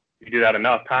 you do that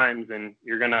enough times, and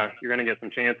you're gonna get some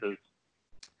chances.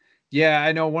 Yeah,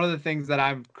 I know one of the things that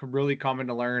I'm really coming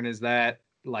to learn is that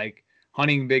like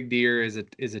hunting big deer is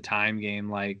a time game.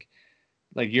 Like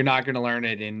you're not going to learn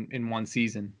it in one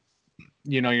season.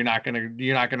 You're not going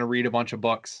to read a bunch of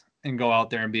books and go out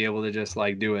there and be able to just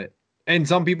like do it. And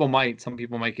some people might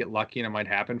get lucky and it might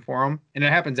happen for them. And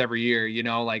it happens every year,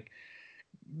 like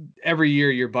every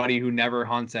year your buddy who never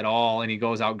hunts at all and he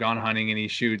goes out gun hunting and he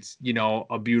shoots,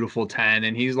 a beautiful 10,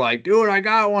 and he's like, dude, I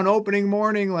got one opening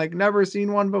morning, like never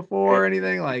seen one before or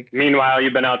anything. Like Meanwhile,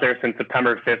 you've been out there since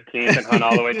September 15th and hunt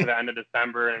all the way to the end of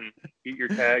December and eat your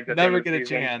tags at the end never of get the a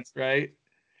season. chance, right?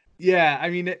 Yeah, I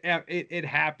mean it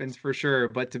happens for sure,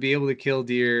 but to be able to kill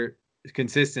deer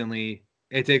consistently,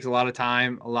 it takes a lot of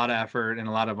time, a lot of effort, and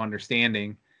a lot of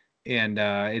understanding. And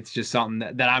it's just something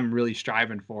that I'm really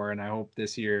striving for. And I hope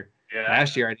this year, Yeah.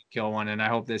 last year I didn't kill one, and I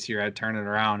hope this year I turn it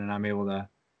around and I'm able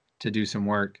to do some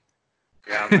work.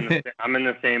 Yeah, I'm in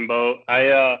the same boat.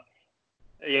 Yeah,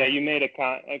 you made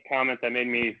a comment that made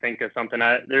me think of something.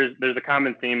 There's a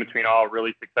common theme between all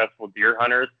really successful deer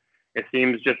hunters, it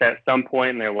seems just at some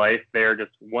point in their life, they're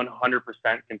just 100%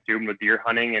 consumed with deer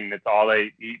hunting, and it's all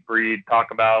they eat, breed,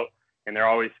 talk about, and they're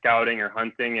always scouting or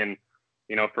hunting. And,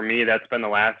 for me, that's been the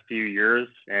last few years,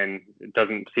 and it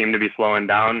doesn't seem to be slowing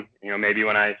down, maybe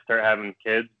when I start having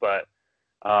kids. But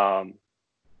I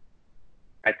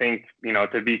think,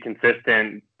 to be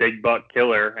consistent, big buck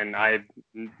killer, and I'm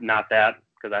not that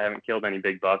because I haven't killed any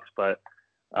big bucks, but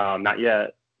not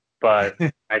yet. But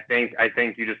I think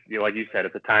you just, like you said,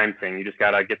 it's a time thing. You just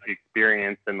got to get the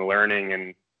experience and the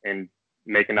learning and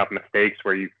make enough mistakes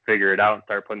where you figure it out and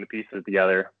start putting the pieces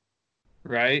together.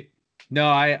 Right. No,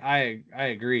 I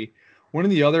agree. One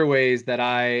of the other ways that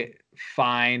I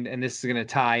find, and this is going to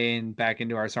tie in back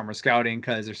into our summer scouting,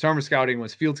 because our summer scouting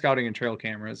was field scouting and trail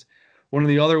cameras. One of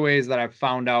the other ways that I've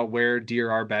found out where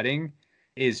deer are bedding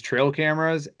is trail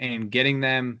cameras and getting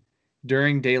them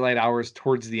during daylight hours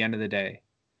towards the end of the day,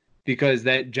 because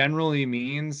that generally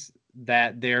means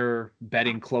that they're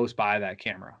bedding close by that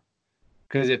camera.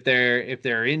 Because if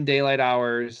they're in daylight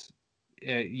hours,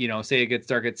 say it gets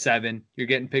dark at 7, you're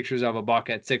getting pictures of a buck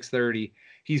at 6:30.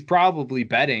 He's probably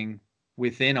bedding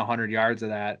within 100 yards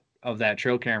of that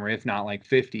trail camera, if not like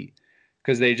 50,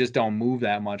 because they just don't move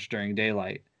that much during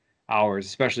daylight hours,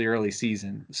 especially early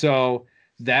season. So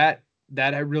that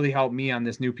really helped me on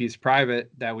this new piece of private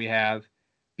that we have,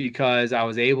 because I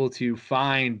was able to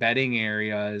find bedding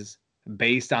areas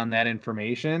based on that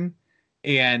information,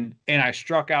 and I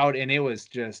struck out, and it was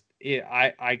just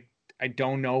I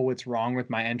don't know what's wrong with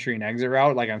my entry and exit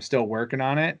route. Like, I'm still working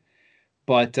on it,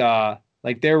 but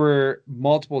like, there were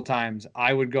multiple times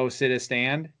I would go sit a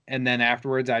stand, and then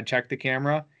afterwards I'd check the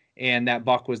camera, and that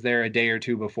buck was there a day or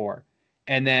two before.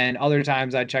 And then other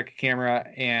times I'd check a camera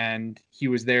and he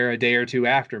was there a day or two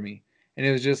after me. And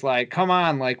it was just like, come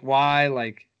on, like, why?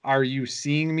 Like, are you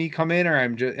seeing me come in, or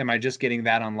am I just getting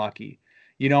that unlucky?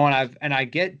 And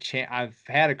I've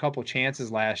had a couple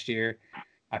chances last year.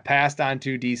 I passed on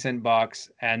 2 decent bucks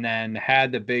and then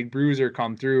had the big bruiser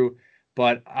come through,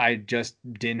 but I just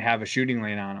didn't have a shooting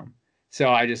lane on him.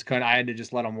 So I just couldn't. I had to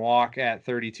just let him walk at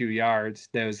 32 yards.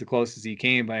 That was the closest he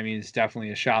came, but I mean, it's definitely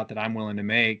a shot that I'm willing to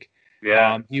make.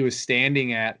 Yeah. He was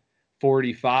standing at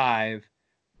 45,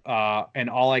 and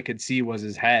all I could see was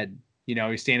his head.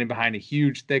 He's standing behind a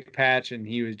huge thick patch, and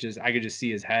I could just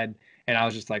see his head, and I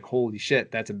was just like, holy shit,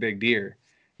 that's a big deer.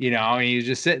 And he was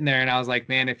just sitting there, and I was like,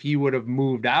 man, if he would have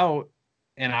moved out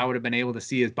and I would have been able to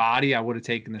see his body, I would have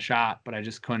taken the shot, but I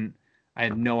just couldn't. I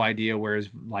had no idea where his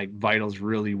like vitals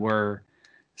really were.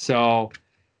 So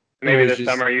maybe this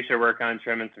summer you should work on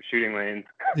trimming some shooting lanes.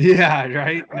 Yeah,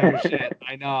 right. No shit.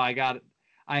 I know.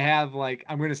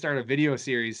 I'm going to start a video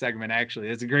series segment. Actually,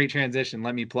 it's a great transition.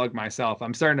 Let me plug myself.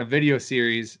 I'm starting a video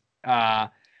series I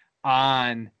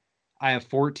have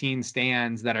 14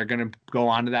 stands that are going to go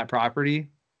onto that property.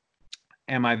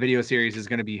 And my video series is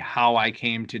going to be how I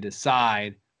came to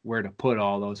decide where to put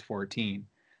all those 14.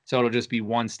 So it'll just be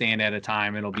one stand at a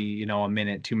time. It'll be, a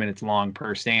minute, 2 minutes long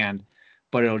per stand,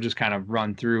 but it'll just kind of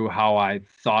run through how I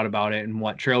thought about it and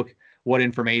what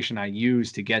information I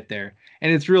use to get there.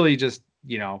 And it's really just,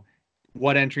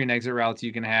 what entry and exit routes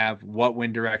you can have, what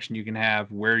wind direction you can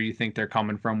have, where you think they're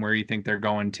coming from, where you think they're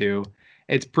going to.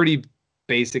 It's pretty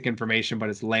basic information, but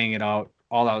it's laying it all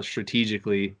out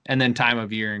strategically, and then time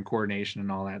of year and coordination and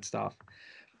all that stuff.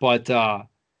 But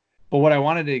what I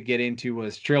wanted to get into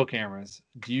was trail cameras.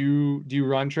 Do you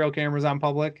run trail cameras on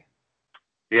public?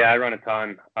 Yeah, I run a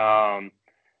ton.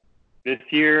 This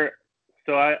year,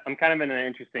 so I'm kind of in an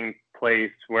interesting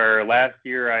place where last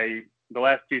year the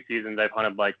last 2 seasons I've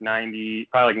hunted like 90%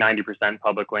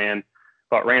 public land,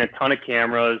 but ran a ton of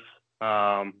cameras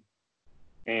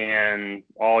and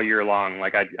all year long.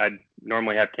 Like I'd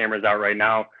normally have cameras out right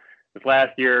now. This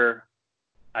last year,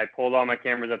 I pulled all my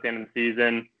cameras at the end of the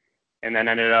season, and then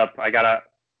I got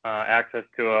access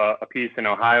to a piece in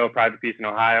Ohio, private piece in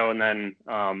Ohio, and then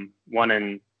one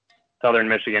in Southern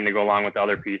Michigan to go along with the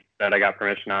other piece that I got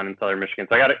permission on in Southern Michigan.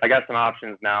 So I got some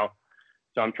options now.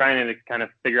 So I'm trying to kind of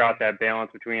figure out that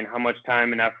balance between how much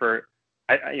time and effort.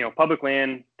 Public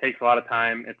land takes a lot of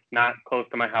time. It's not close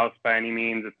to my house by any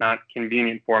means. It's not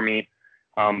convenient for me.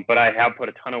 But I have put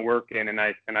a ton of work in, and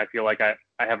I feel like I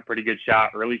have a pretty good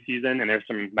shot early season, and there's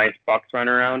some nice bucks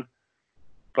running around.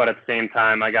 But at the same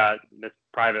time, I got this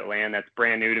private land that's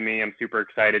brand new to me. I'm super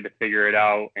excited to figure it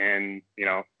out and,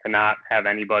 to not have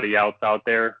anybody else out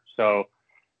there. So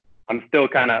I'm still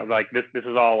kind of like, this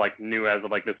is all like new as of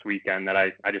like this weekend that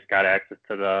I just got access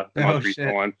to the most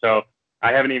recent one. So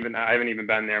I haven't even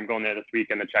been there. I'm going there this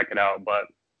weekend to check it out. But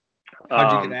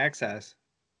how'd you get access?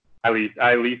 I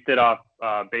leased it off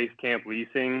Base Camp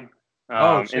Leasing.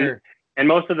 Sure. and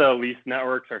most of the lease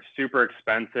networks are super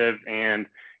expensive, and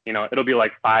it'll be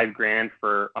like $5,000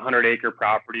 for 100-acre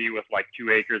property with like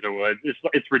 2 acres of woods.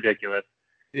 It's ridiculous.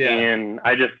 Yeah. And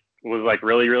I just was like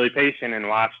really, really patient and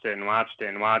watched it and watched it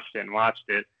and watched it and watched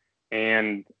it.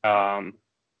 And,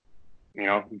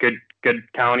 good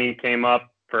county came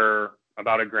up for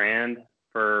about $1,000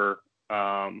 for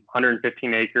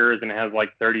 115 acres, and it has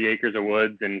like 30 acres of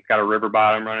woods, and it's got a river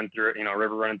bottom running through it,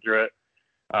 river running through it.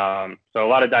 So a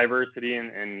lot of diversity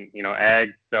and ag.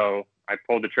 So I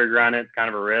pulled the trigger on it. It's kind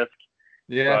of a risk,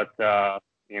 Yeah. but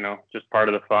just part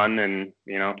of the fun, and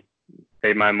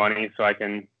save my money so I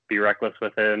can be reckless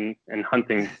with it and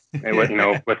hunting and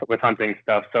with hunting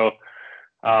stuff. So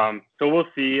we'll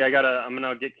see. I'm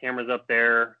gonna get cameras up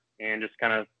there and just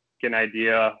kind of get an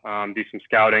idea, do some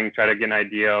scouting, try to get an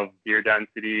idea of deer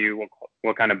density,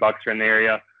 what kind of bucks are in the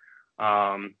area.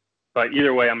 But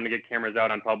either way, I'm going to get cameras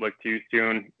out on public too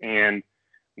soon. And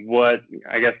what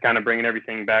I guess kind of bringing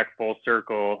everything back full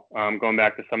circle, going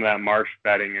back to some of that marsh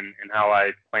bedding and how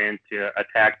I plan to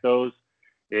attack those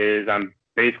is I'm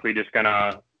basically just going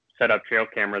to set up trail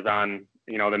cameras on,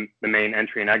 the main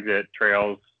entry and exit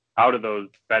trails out of those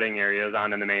bedding areas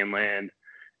onto the mainland.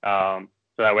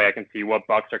 So that way I can see what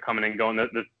bucks are coming and going.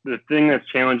 The thing that's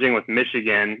challenging with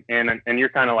Michigan, and you're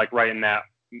kind of like right in that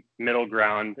middle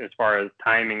ground as far as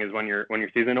timing is when your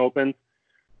season opens.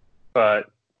 But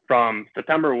from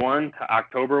September 1 to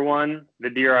October 1, the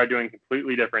deer are doing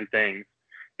completely different things.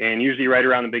 And usually right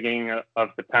around the beginning of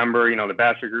September, the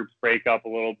bachelor groups break up a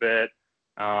little bit.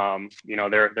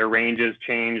 Their ranges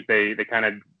change. They kind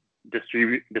of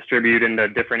distribute into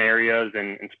different areas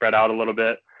and spread out a little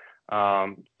bit.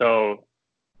 So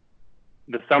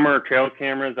the summer trail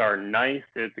cameras are nice.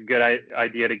 It's a good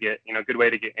idea to get, good way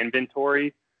to get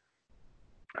inventory.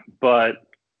 But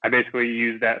I basically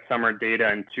use that summer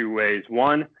data in two ways.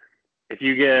 One, if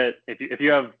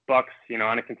you have bucks,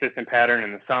 on a consistent pattern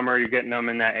in the summer, you're getting them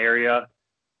in that area,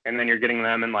 and then you're getting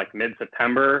them in like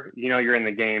mid-September, you're in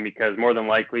the game, because more than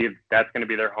likely that's going to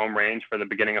be their home range for the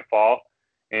beginning of fall.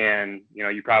 And,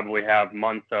 you probably have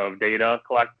months of data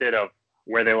collected of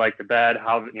where they like to bed,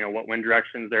 how, what wind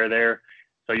directions they're there.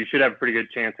 So you should have a pretty good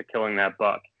chance of killing that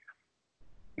buck.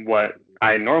 What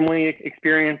I normally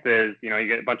experience is, you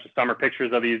get a bunch of summer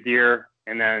pictures of these deer,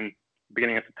 and then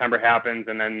beginning of September happens,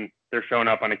 and then they're showing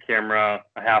up on a camera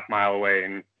a half mile away.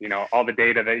 And, all the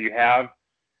data that you have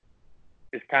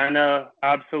is kind of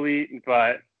obsolete,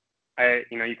 but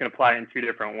you can apply it in two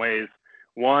different ways.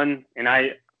 One, and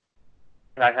I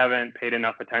haven't paid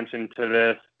enough attention to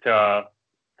this to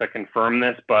confirm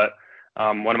this, but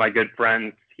one of my good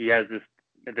friends, he has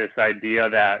this idea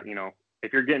that,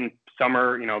 if you're getting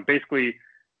summer, basically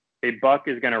a buck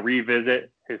is going to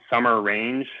revisit his summer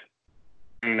range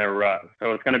in the rut.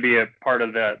 So it's going to be a part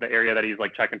of the area that he's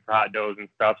like checking for hot does and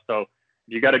stuff. So if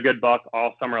you got a good buck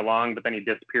all summer long, but then he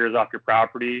disappears off your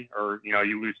property, or,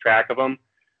 you lose track of him,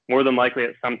 more than likely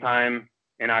at some time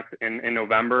in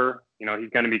November, he's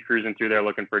going to be cruising through there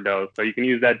looking for does. So you can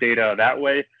use that data that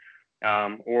way.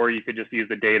 Or you could just use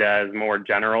the data as more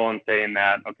general and saying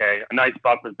that, okay, a nice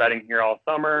buck was bedding here all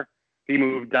summer. He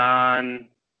moved on,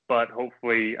 but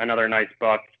hopefully another nice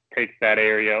buck takes that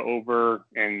area over,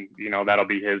 and, that'll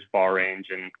be his fall range,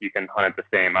 and you can hunt it the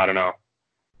same. I don't know.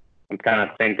 I'm kind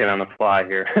of thinking on the fly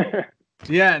here.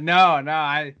 Yeah, no,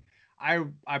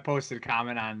 I posted a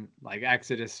comment on like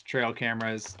Exodus trail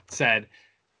cameras, said,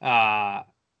 how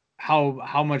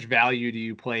much value do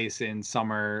you place in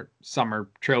summer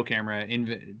trail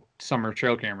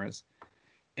cameras?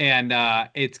 And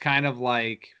it's kind of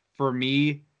like, for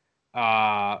me,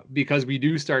 because we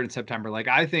do start in September, like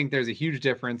I think there's a huge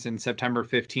difference in September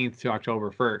 15th to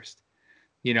October 1st,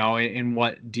 in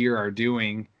what deer are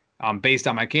doing. Based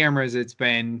on my cameras, it's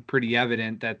been pretty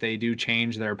evident that they do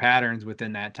change their patterns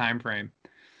within that time frame.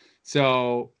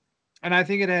 So, and I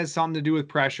think it has something to do with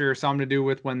pressure, something to do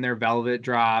with when their velvet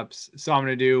drops, something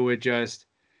to do with just,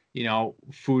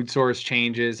 food source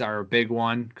changes are a big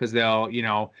one, because they'll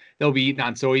be eating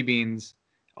on soybeans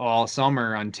all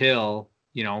summer until,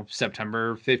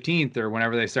 September 15th or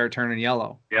whenever they start turning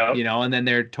yellow. Yep. And then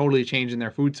they're totally changing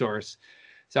their food source.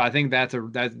 So I think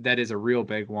that is a real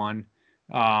big one.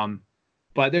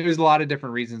 But there's a lot of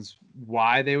different reasons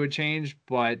why they would change.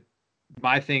 But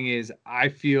my thing is, I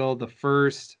feel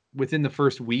within the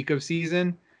first week of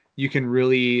season, you can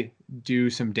really do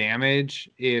some damage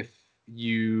if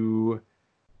you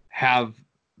have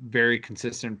very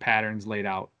consistent patterns laid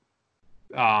out.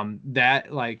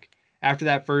 That, like, after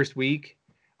that first week,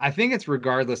 I think it's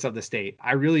regardless of the state.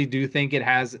 I really do think it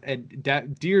has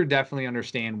deer definitely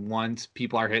understand once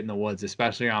people are hitting the woods,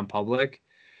 especially on public,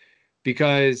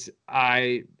 because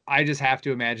I I just have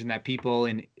to imagine that people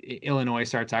in Illinois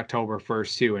starts October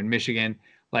 1st too, and Michigan,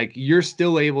 like you're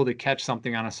still able to catch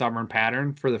something on a summer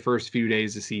pattern for the first few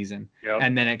days of season, Yep.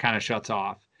 and then it kind of shuts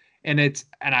off. And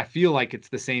I feel like it's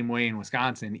the same way in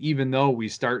Wisconsin, even though we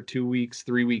start 2 weeks,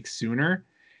 3 weeks sooner,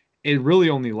 it really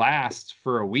only lasts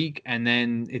for a week and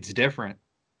then it's different.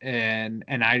 And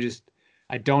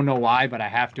I don't know why, but I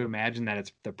have to imagine that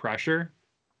it's the pressure.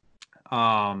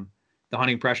 The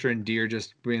hunting pressure and deer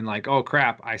just being like, oh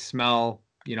crap, I smell,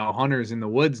 hunters in the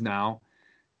woods now.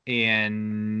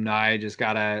 And I just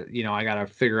gotta, I gotta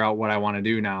figure out what I want to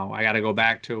do now. I gotta go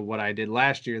back to what I did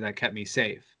last year that kept me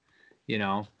safe, you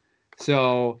know.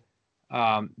 So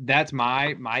that's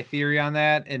my theory on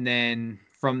that. And then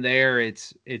from there,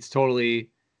 it's totally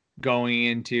going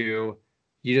into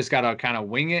you just gotta kind of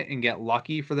wing it and get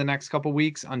lucky for the next couple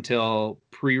weeks until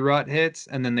pre-rut hits,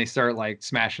 and then they start like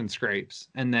smashing scrapes,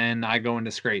 and then I go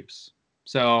into scrapes.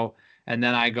 So and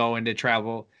then I go into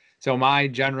travel. So my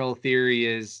general theory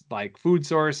is like food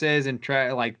sources and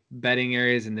like bedding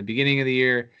areas in the beginning of the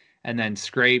year, and then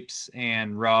scrapes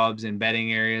and rubs and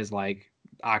bedding areas like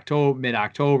October,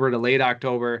 mid-October to late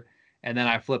October, and then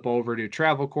I flip over to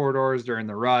travel corridors during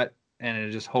the rut, and I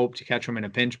just hope to catch them in a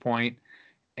pinch point,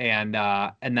 and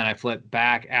then I flip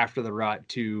back after the rut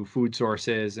to food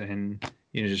sources, and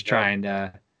just trying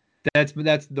to. That's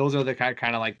those are the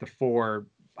kind of like the four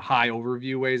high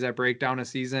overview ways I break down a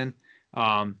season,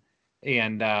 um,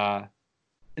 and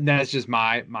that's just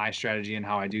my strategy and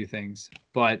how I do things.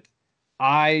 But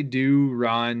I do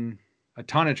run a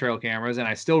ton of trail cameras, and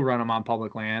I still run them on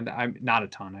public land. I'm not a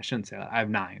ton. I shouldn't say that. I have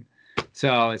 9,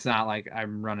 so it's not like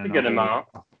I'm running A good amount.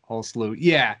 a whole slew.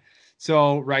 Yeah.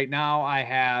 So right now I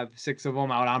have 6 of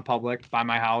them out on public by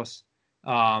my house.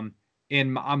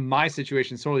 In my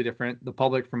situation is totally different. The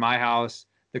public from my house,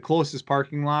 the closest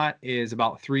parking lot is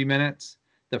about 3 minutes.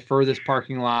 The furthest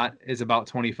parking lot is about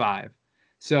 25.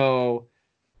 So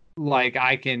like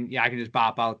I can just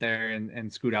bop out there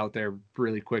and scoot out there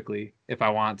really quickly if I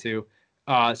want to.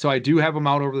 So I do have them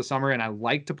out over the summer, and I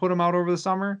like to put them out over the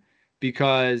summer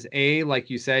because like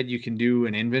you said, you can do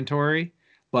an inventory,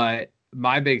 but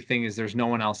my big thing is there's no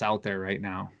one else out there right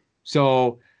now.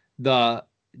 So the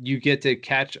you get to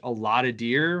catch a lot of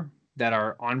deer that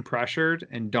are unpressured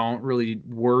and don't really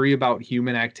worry about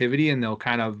human activity, and they'll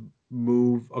kind of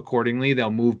move accordingly.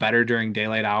 They'll move better during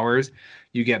daylight hours.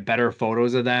 You get better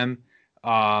photos of them.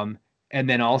 Um, and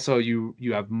then also you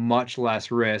have much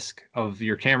less risk of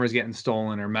your cameras getting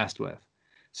stolen or messed with.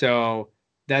 So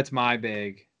that's Yeah. my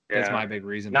big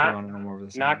reason for Not running them over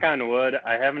the knock summer. on wood.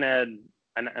 I haven't had,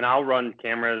 and I'll run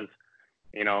cameras,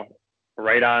 you know,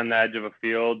 right on the edge of a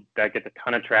field that gets a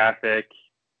ton of traffic,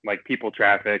 like people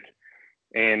traffic.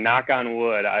 And knock on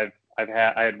wood, I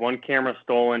had one camera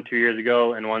stolen 2 years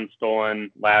ago and one stolen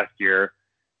last year.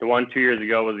 The one 2 years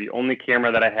ago was the only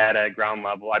camera that I had at ground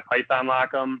level. I Python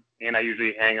lock them, and I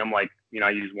usually hang them like, I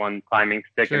use one climbing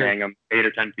stick and Sure. hang them 8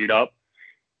 or 10 feet up.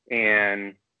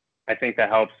 And I think that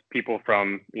helps people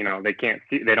from, they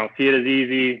don't see it as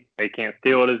easy. They can't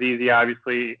steal it as easy,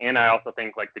 obviously. And I also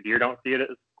think like the deer don't see it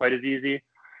as quite as easy.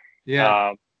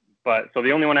 Yeah. But so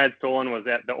the only one I had stolen was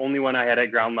the only one I had at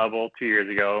ground level 2 years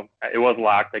ago. It was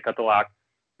locked. They cut the lock.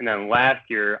 And then last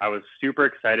year, I was super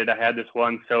excited. I had this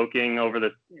one soaking over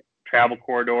the travel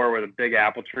corridor with a big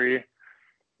apple tree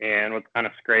and was kind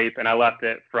of scrape. And I left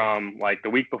it from like the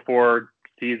week before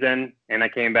season, and I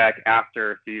came back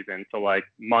after season. So like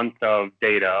months of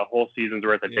data, a whole season's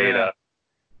worth of data.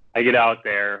 I get out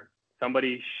there.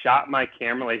 Somebody shot my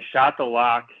camera. They shot the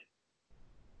lock.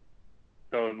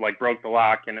 So it, like broke the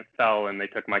lock and it fell, and they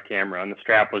took my camera, and the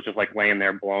strap was just like laying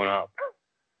there blown up.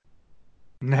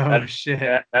 No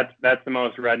shit. That's the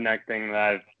most redneck thing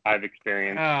that I've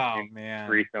experienced Oh man.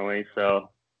 recently. So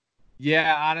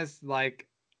Yeah, honest, like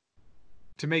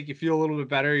to make you feel a little bit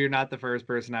better, you're not the first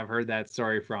person I've heard that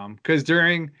story from. Because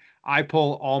I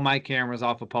pull all my cameras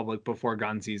off of public before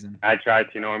gun season. I try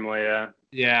to normally,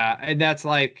 Yeah, and that's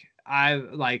like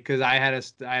because I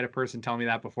had a person tell me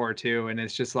that before too, and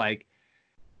it's just like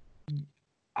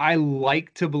I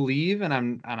like to believe, and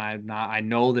I'm not. I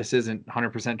know this isn't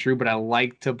 100% true, but I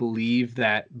like to believe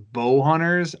that bow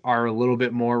hunters are a little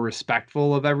bit more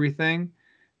respectful of everything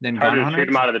than gun harder to shoot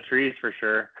them hunters. out of the trees for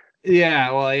sure.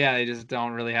 Yeah, well, yeah, they just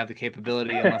don't really have the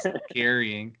capability unless they're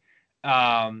carrying.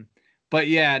 Um, but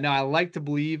yeah, no, I like to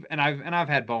believe, and I've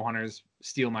had bow hunters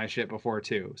steal my shit before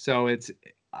too. So it's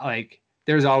like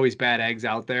there's always bad eggs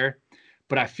out there,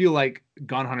 but I feel like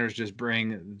gun hunters just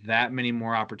bring that many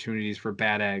more opportunities for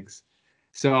bad eggs.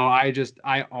 So I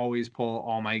always pull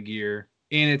all my gear,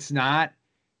 and it's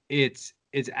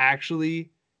actually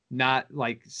not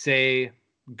like say.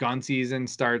 gun season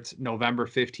starts November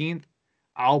 15th,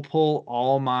 I'll pull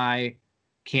all my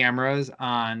cameras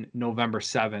on November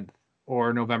 7th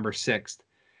or November 6th,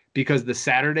 because the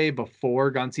Saturday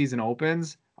before gun season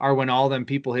opens are when all them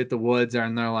people hit the woods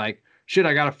and they're like, shit,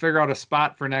 I got to figure out a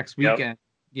spot for next Yep. weekend,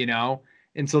 you know?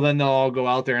 And so then they'll all go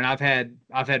out there, and I've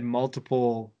had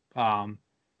multiple,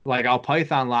 like I'll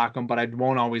Python lock them, but I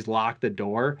won't always lock the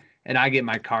door, and I get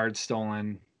my cards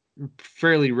stolen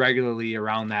fairly regularly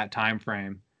around that time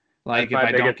frame. That's Like if my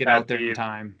I don't biggest get pet out there in peeve.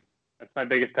 time. That's my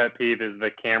biggest pet peeve is the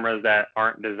cameras that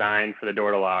aren't designed for the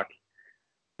door to lock.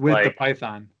 With the Like,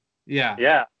 Python. Yeah.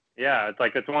 yeah, yeah. It's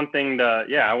like, it's one thing to,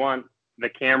 yeah, I want the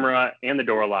camera and the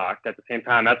door locked at the same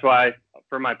time. That's why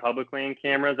for my public land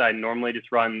cameras, I normally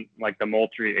just run like the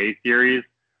Moultrie A series,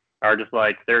 are just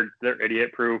like, they're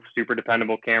idiot proof, super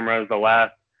dependable cameras.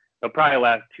 They'll probably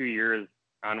last 2 years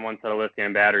on one set of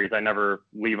lithium batteries. I never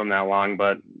leave them that long,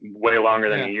 but way longer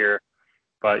than Yeah. a year.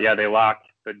 But yeah, they lock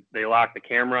the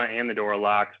camera and the door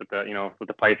locks with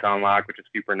the Python lock, which is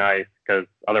super nice, because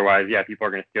otherwise, yeah, people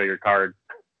are going to steal your card.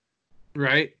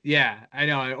 Right. Yeah, I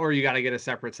know. Or you got to get a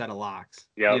separate set of locks.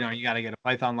 Yep. You got to get a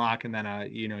Python lock and then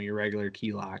your regular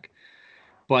key lock.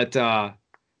 But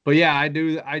yeah, I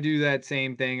do that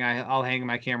same thing. I'll hang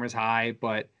my cameras high,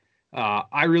 but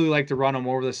I really like to run them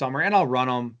over the summer, and I'll run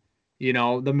them.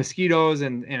 The mosquitoes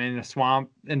and in a swamp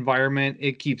environment,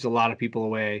 it keeps a lot of people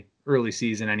away early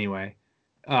season anyway.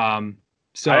 I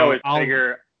So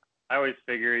always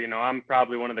figure, I'm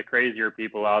probably one of the crazier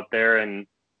people out there and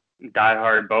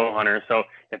diehard bow hunter. So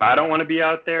if I don't want to be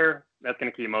out there, that's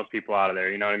going to keep most people out of there.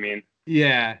 You know what I mean?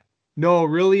 yeah, no,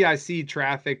 really, I see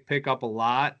traffic pick up a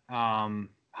lot.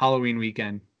 Halloween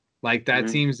weekend, like that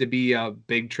Mm-hmm. seems to be a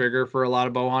big trigger for a lot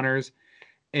of bow hunters,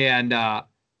 and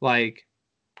like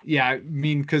yeah, I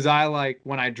mean, because I like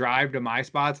when I drive to my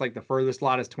spots, like the furthest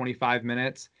lot is 25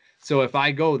 minutes. So if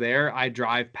I go there, I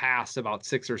drive past about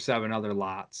 6 or 7 other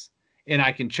lots, and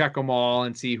I can check them all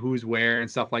and see who's where and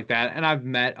stuff like that. And I've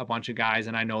met a bunch of guys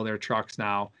and I know their trucks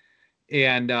now.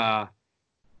 And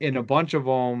in a bunch of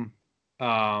them,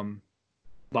 um,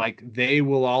 like they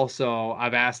will also,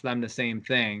 I've asked them the same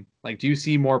thing. Like, do you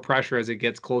see more pressure as it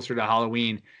gets closer to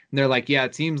Halloween? And they're like, yeah,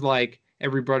 it seems like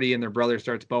everybody and their brother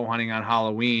starts bow hunting on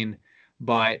Halloween,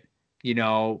 but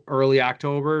early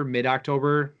October, mid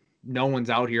October, no one's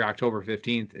out here October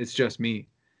 15th. It's just me,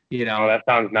 you Oh, know. that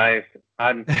sounds nice.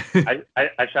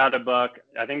 I shot a buck.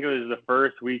 I think it was the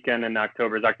first weekend in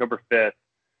October. It's October 5th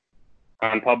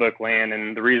on public land.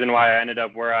 And the reason why I ended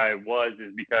up where I was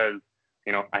is because,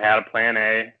 I had a plan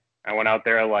A. I went out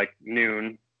there at like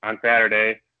noon on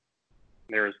Saturday.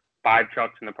 There was 5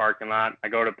 trucks in the parking lot. I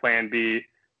go to plan B, a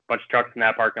bunch of trucks in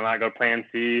that parking lot. I go to plan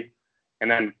C. And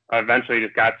then I eventually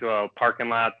just got to a parking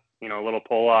lot, a little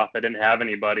pull off. I didn't have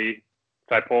anybody.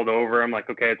 So I pulled over. I'm like,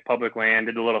 okay, it's public land.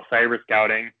 Did a little cyber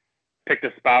scouting, picked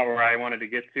a spot where I wanted to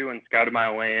get to, and scouted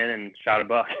my way in and shot a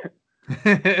buck.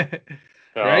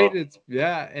 Right? So, It's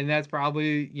yeah, and that's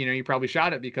probably, you probably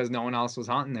shot it because no one else was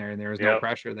hunting there and there was no yep.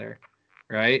 pressure there.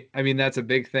 Right? I mean, that's a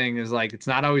big thing is like it's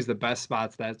not always the best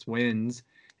spots that wins.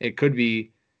 It could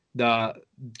be the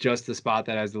just the spot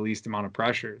that has the least amount of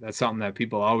pressure. That's something that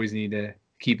people always need to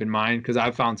keep in mind because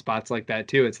I've found spots like that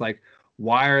too. It's like,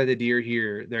 why are the deer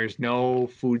here? There's no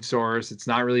food source. It's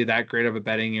not really that great of a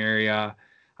bedding area.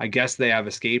 I guess they have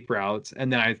escape routes.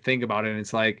 And then I think about it and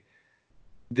it's like,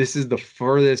 this is the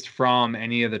furthest from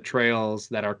any of the trails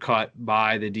that are cut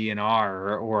by the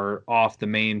DNR or off the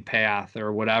main path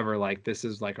or whatever. Like this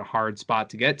is like a hard spot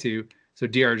to get to. So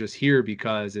deer are just here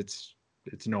because it's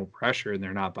no pressure and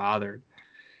they're not bothered.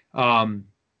 Um,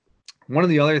 One of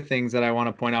the other things that I want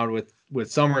to point out with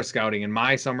summer scouting and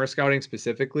my summer scouting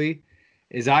specifically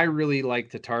is I really like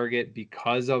to target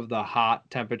because of the hot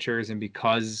temperatures and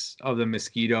because of the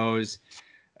mosquitoes.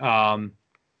 Um,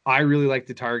 I really like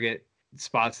to target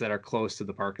spots that are close to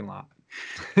the parking lot.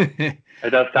 It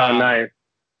does sound uh, nice.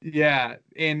 yeah,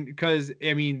 and because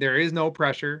I mean there is no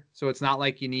pressure, so it's not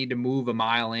like you need to move a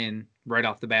mile in right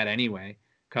off the bat anyway,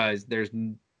 because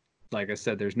like I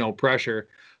said, there's no pressure.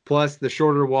 Plus the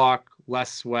shorter walk,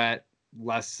 less sweat,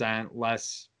 less scent,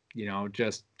 less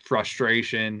just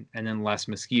frustration, and then less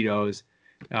mosquitoes.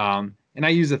 And I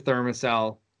use a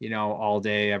Thermacell, all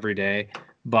day, every day,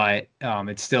 but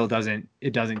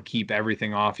it doesn't keep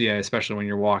everything off you, especially when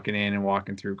you're walking in and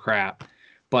walking through crap.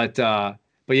 But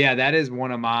yeah, that is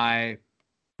one of my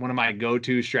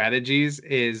go-to strategies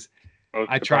is Close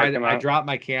I to tried parking I lot. drop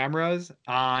my cameras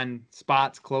on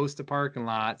spots close to parking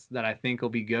lots that I think will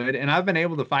be good. And I've been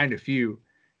able to find a few.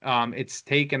 It's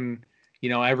taken,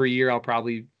 every year I'll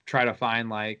probably try to find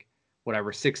like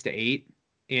whatever 6 to 8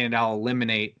 and I'll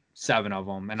eliminate 7 of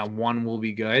them, and one will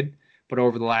be good. But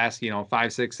over the last,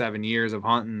 5, 6, 7 years of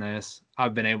hunting this,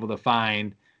 I've been able to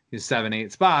find these 7,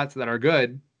 8 spots that are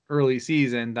good early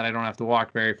season that I don't have to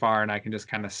walk very far, and I can just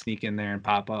kind of sneak in there and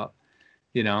pop up.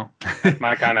 That's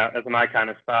my kind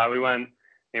of spot. We went.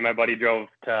 Me and my buddy drove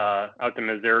out to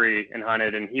Missouri and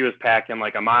hunted, and he was packing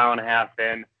like a mile and a half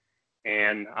in,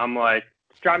 and I'm like,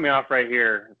 just drop me off right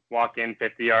here, walk in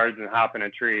 50 yards and hop in a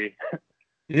tree.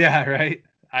 Yeah, right.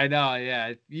 I know.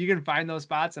 Yeah, you can find those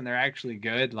spots, and they're actually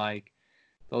good. Like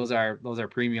those are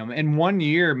premium. In 1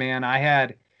 year,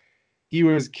 man, he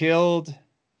was killed.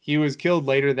 He was killed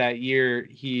later that year.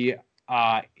 He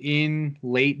in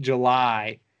late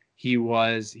July, he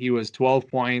was 12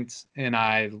 points, and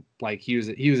he was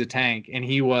a tank, and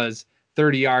he was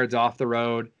 30 yards off the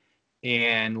road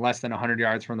and less than 100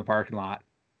 yards from the parking lot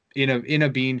in a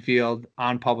bean field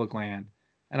on public land.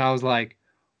 And I was like,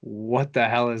 what the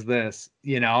hell is this?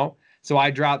 So I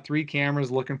dropped 3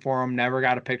 cameras looking for him, never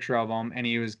got a picture of him, and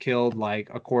he was killed like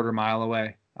a quarter mile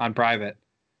away on private,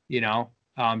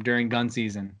 during gun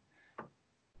season.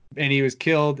 And he was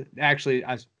killed. Actually,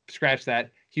 I scratched that.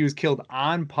 He was killed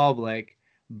on public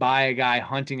by a guy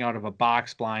hunting out of a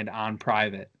box blind on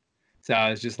private. So I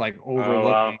was just like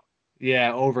overlooking,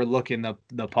 overlooking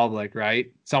the public, right?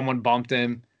 Someone bumped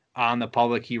him on the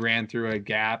public. He ran through a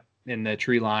gap in the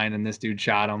tree line, and this dude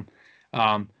shot him.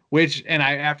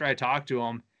 After I talked to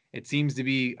him, it seems to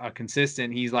be a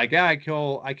consistent. He's like, yeah, I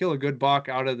kill a good buck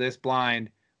out of this blind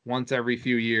once every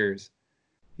few years,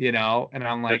 and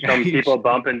I'm like, some people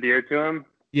bumping deer to him.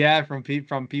 Yeah, from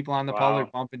people on the public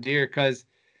bumping deer, because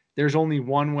there's only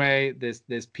one way this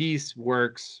piece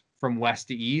works from west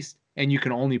to east, and you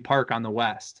can only park on the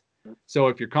west. So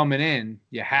if you're coming in,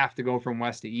 you have to go from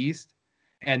west to east,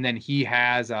 and then he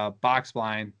has a box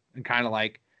blind and kind of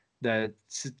like the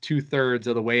 2/3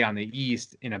 of the way on the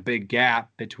east in a big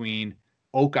gap between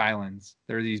oak islands.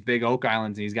 There are these big oak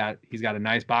islands, and he's got a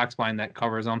nice box blind that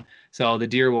covers them. So the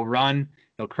deer will run,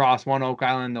 they'll cross one oak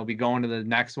island, they'll be going to the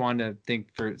next one to think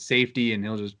for safety, and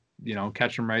he'll just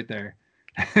catch them right there.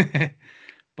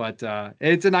 But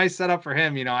it's a nice setup for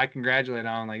him. I congratulate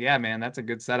him. I'm like, yeah, man, that's a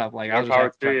good setup. Like, I'll just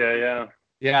have to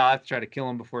try, I'll have to try to kill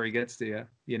him before he gets to you.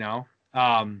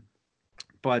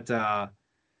 But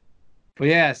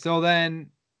yeah, so then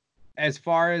as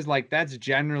far as like, that's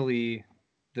generally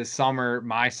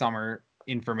my summer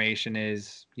information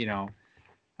is,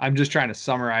 I'm just trying to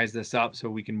summarize this up so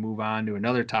we can move on to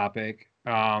another topic.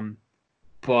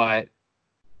 But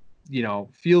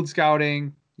field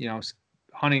scouting,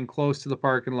 hunting close to the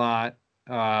parking lot,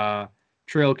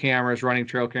 trail cameras, running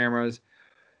trail cameras,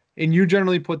 and you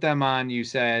generally put them on, you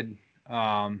said,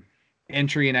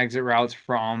 entry and exit routes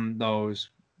from those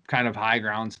kind of high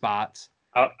ground spots.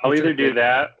 I'll either do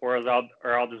that, or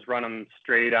I'll just run them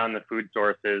straight on the food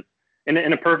sources. In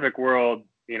a perfect world,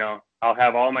 I'll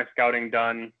have all my scouting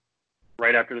done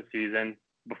right after the season,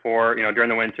 before, during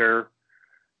the winter.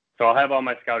 So I'll have all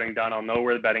my scouting done. I'll know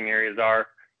where the bedding areas are.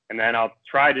 And then I'll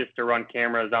try just to run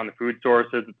cameras on the food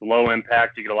sources. It's low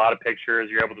impact. You get a lot of pictures.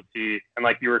 You're able to see. And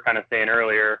like you were kind of saying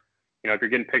earlier, if you're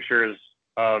getting pictures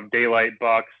of daylight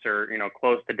bucks or,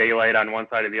 close to daylight on one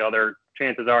side or the other,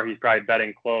 chances are he's probably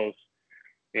bedding close.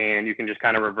 And you can just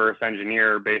kind of reverse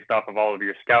engineer based off of all of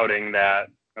your scouting that,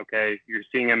 okay, you're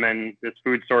seeing him in this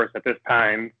food source at this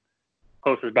time,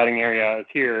 closest bedding area is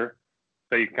here.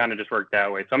 So you can kind of just work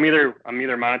that way. So I'm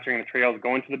either monitoring the trails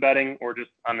going to the bedding or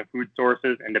just on the food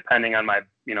sources, and depending on my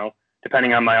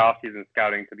off-season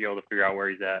scouting to be able to figure out where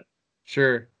he's at.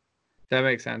 Sure. That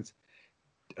makes sense.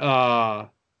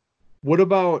 What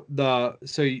about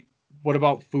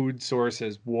food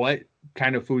sources? What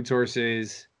kind of food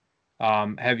sources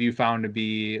have you found to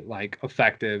be like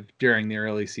effective during the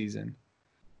early season?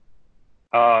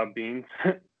 Beans.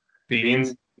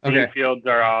 Beans. Okay. Bean fields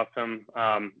are awesome.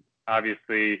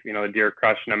 Obviously, the deer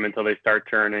crushing them until they start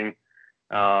turning.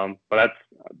 But that's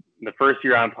the first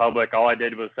year on public. All I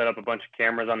did was set up a bunch of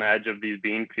cameras on the edge of these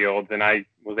bean fields, and I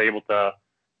was able to,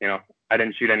 I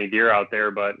didn't shoot any deer out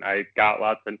there, but I got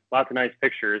lots of nice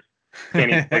pictures.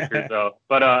 Can't even pictures though.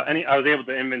 But I was able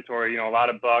to inventory, a lot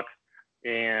of bucks,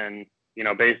 and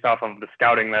based off of the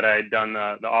scouting that I had done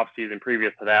the off season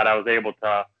previous to that, I was able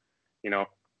to,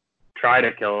 try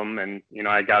to kill them, and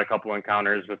I got a couple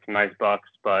encounters with some nice bucks.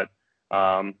 But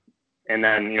and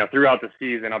then throughout the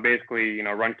season, I'll basically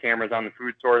run cameras on the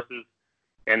food sources,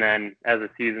 and then as the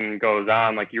season goes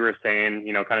on, like you were saying,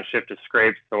 kind of shift to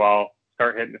scrapes. So I'll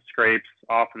start hitting the scrapes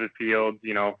off of the fields,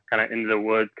 kind of into the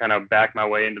woods, kind of back my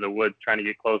way into the woods, trying to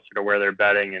get closer to where they're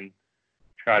bedding and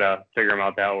try to figure them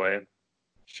out that way.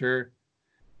 Sure.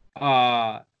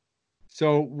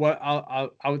 So what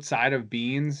outside of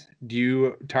beans, do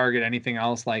you target anything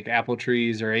else like apple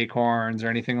trees or acorns or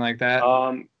anything like that?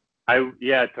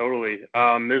 Yeah, totally.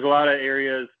 There's a lot of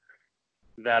areas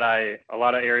that I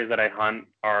hunt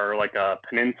are like a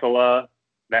peninsula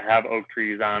that have oak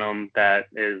trees on them that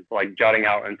is like jutting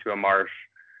out into a marsh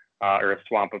or a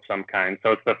swamp of some kind.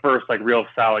 So it's the first like real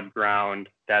solid ground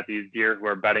that these deer who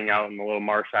are bedding out in the little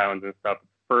marsh islands and stuff,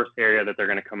 first area that they're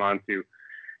going to come onto.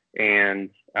 And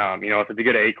if it's a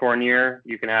good acorn year,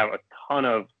 you can have a ton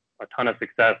of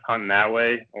success hunting that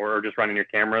way, or just running your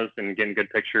cameras and getting good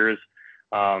pictures.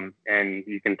 And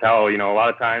you can tell, a lot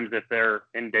of times if they're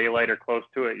in daylight or close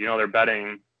to it, they're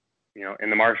bedding, in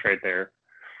the marsh right there.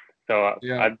 So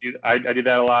Yeah, I do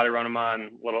that a lot. I run them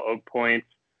on little oak points.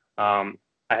 I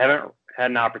haven't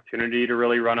had an opportunity to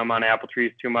really run them on apple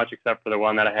trees too much, except for the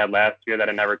one that I had last year that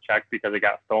I never checked because it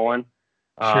got stolen.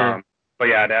 sure. But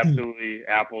yeah, absolutely,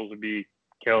 apples would be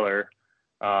killer.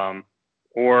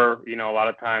 Or a lot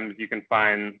of times you can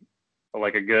find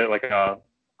like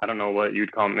I don't know what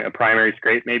you'd call them, a primary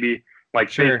scrape maybe. Like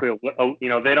Sure. basically,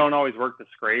 they don't always work the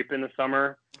scrape in the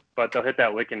summer, but they'll hit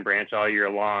that licking branch all year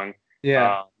long. Yeah.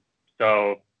 Uh,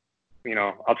 so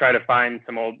I'll try to find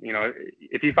some old,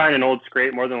 if you find an old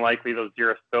scrape, more than likely those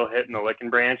deer are still hitting the licking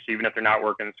branch, even if they're not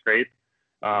working the scrape.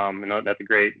 That's a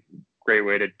great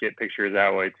way to get pictures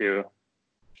that way too.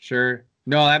 Sure.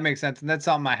 No, that makes sense. And that's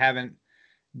something I haven't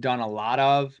done a lot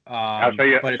of. I'll show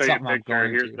you. But I'll show it's you a something I'm picture.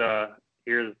 going to.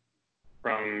 Here's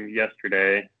from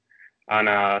yesterday on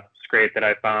a scrape that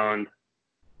I found,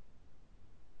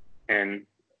 and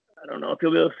I don't know if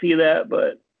you'll be able to see that,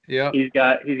 but Yep. he's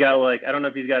got like, I don't know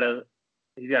if he's got a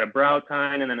brow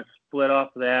tine and then a split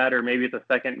off of that, or maybe it's a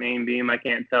second main beam. I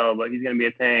can't tell, but he's gonna be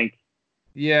a tank.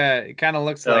 Yeah, it kind of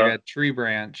looks like So a tree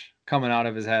branch coming out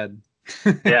of his head.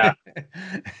 yeah,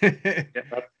 yeah,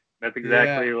 that's Yeah.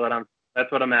 exactly that's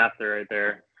what I'm after right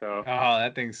there. So. Oh,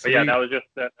 that thing's But yeah, sweet.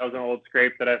 that was an old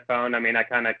scrape that I found. I mean, I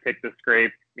kind of kicked the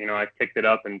scrape, I kicked it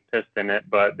up and pissed in it,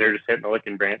 but they're just hitting the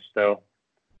licking branch still.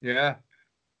 Yeah.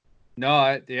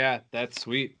 No, yeah, that's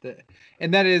sweet.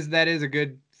 And that is a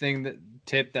good thing, that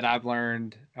tip that I've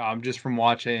learned just from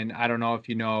watching. I don't know if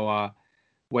you know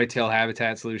Whitetail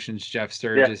Habitat Solutions, Jeff Yeah,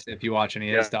 Sturgis, if you watch any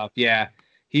of his yeah, stuff. Yeah,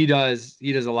 he does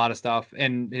a lot of stuff,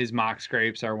 and his mock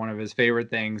scrapes are one of his favorite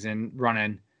things. And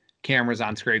running cameras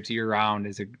on scrapes year round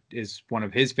is one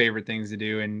of his favorite things to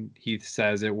do. And he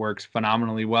says it works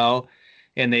phenomenally well.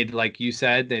 And they, like you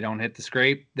said, they don't hit the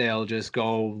scrape. They'll just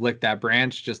go lick that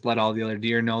branch, just let all the other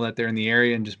deer know that they're in the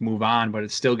area and just move on. But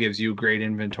it still gives you great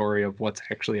inventory of what's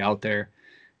actually out there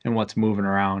and what's moving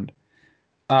around.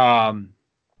 Um,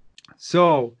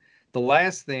 so the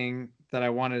last thing that I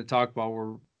wanted to talk about,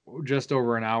 we're just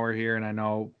over an hour here, and I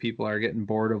know people are getting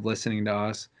bored of listening to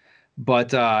us.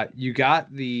 But you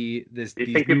got Do you these think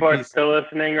new people are pieces. still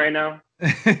listening right now?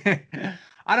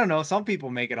 I don't know. Some people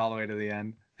make it all the way to the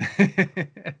end.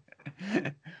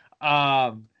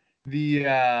 um, the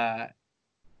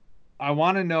I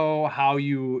want to know how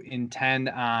you intend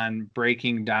on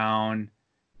breaking down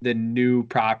the new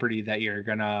property that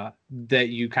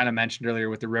you kind of mentioned earlier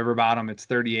with the river bottom. It's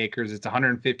 30 acres. It's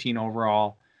 115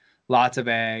 overall, lots of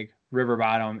ag, river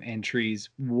bottom, and trees.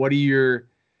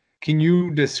 Can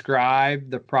you describe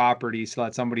the property so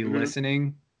that somebody Mm-hmm.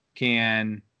 listening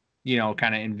can,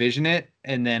 kind of envision it?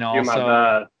 And then Do my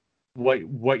also best.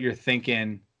 what you're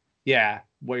thinking. Yeah,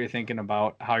 what you're thinking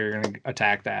about how you're going to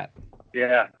attack that.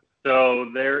 Yeah.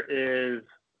 So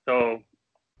so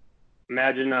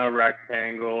imagine a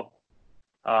rectangle.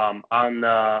 On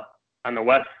the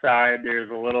west side, there's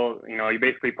a little, you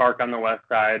basically park on the west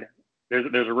side.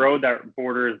 There's a road that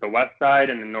borders the west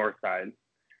side and the north side.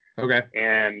 Okay.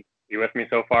 And you with me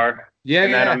so far? Yeah,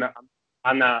 And then yeah.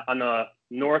 on the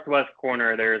northwest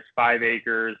corner, there's 5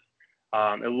 acres.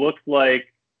 It looks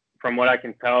like, from what I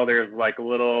can tell, there's like a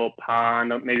little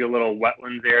pond, maybe a little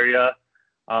wetlands area.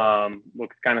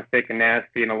 Looks kind of thick and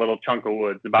nasty, and a little chunk of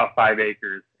woods, about 5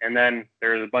 acres. And then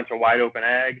there's a bunch of wide open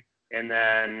ag, and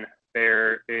then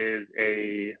there is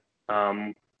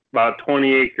about a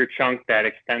 20-acre chunk that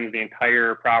extends the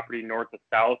entire property north to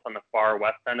south on the far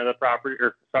west end of the property,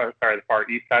 or sorry, the far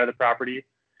east side of the property,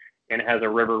 and it has a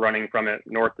river running from it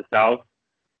north to south.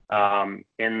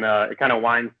 It kind of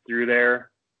winds through there,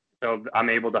 so I'm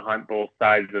able to hunt both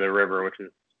sides of the river, which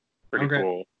is pretty Okay.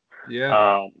 cool.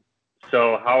 Yeah.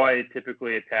 So how I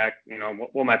typically attack,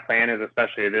 what my plan is,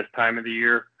 especially this time of the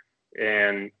year,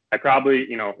 and I probably,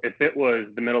 if it was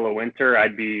the middle of winter,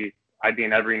 I'd be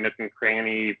in every nook and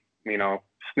cranny,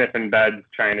 sniffing beds,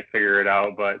 trying to figure it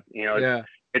out. But Yeah.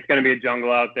 it's going to be a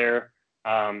jungle out there,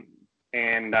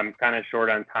 and I'm kind of short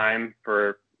on time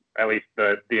for at least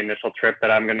the initial trip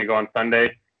that I'm going to go on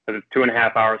Sunday, because it's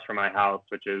 2.5 hours from my house,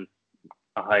 which is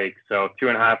a hike. So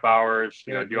 2.5 hours,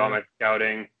 do all my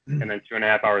scouting, and then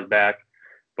 2.5 hours back.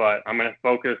 But I'm going to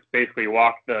focus, basically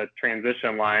walk the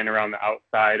transition line around the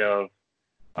outside of,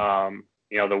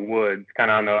 the woods,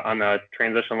 kind of on the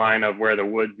transition line of where the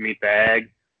woods meet the ag.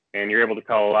 And you're able to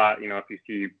tell a lot, if you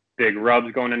see big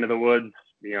rubs going into the woods,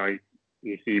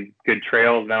 you see good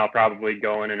trails, then I'll probably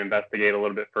go in and investigate a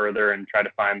little bit further and try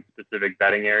to find specific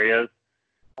bedding areas.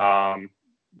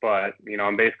 But,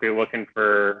 I'm basically looking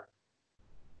for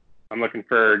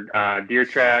deer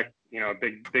tracks,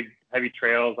 big, heavy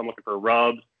trails. I'm looking for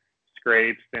rubs,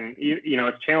 scrapes, and,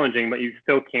 it's challenging, but you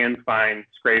still can find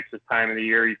scrapes this time of the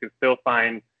year. You can still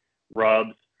find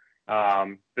rubs.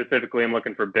 Specifically, I'm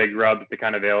looking for big rubs to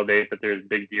kind of validate that there's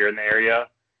big deer in the area.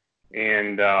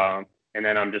 And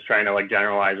then I'm just trying to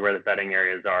generalize where the bedding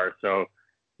areas are. So,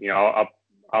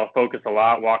 I'll focus a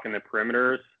lot walking the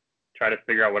perimeters, try to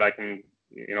figure out what I can,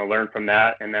 learn from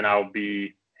that. And then I'll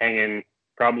be hanging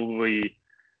probably,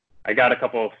 I got a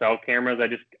couple of stealth cameras.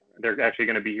 They're actually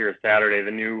going to be here Saturday.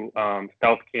 The new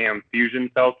Stealth Cam Fusion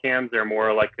stealth cams. They're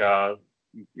more like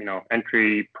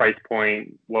entry price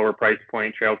point, lower price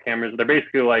point trail cameras. They're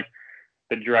basically like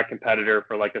the direct competitor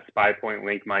for like the Spy Point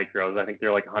Link micros. I think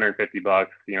they're like $150,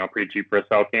 pretty cheap for a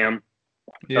cell cam.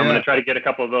 So I'm going to try to get a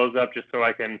couple of those up just so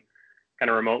I can kind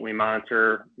of remotely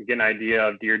monitor, get an idea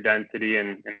of deer density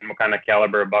and what kind of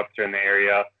caliber of bucks are in the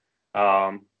area.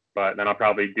 But then I'll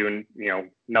probably do,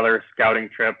 another scouting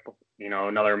trip,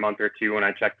 another month or two when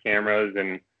I check cameras.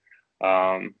 And,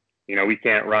 we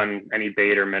can't run any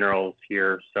bait or minerals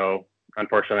here. So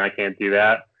unfortunately I can't do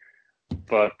that.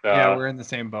 But we're in the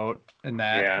same boat in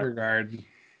that regard.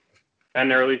 And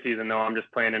the early season, though, I'm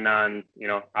just planning on,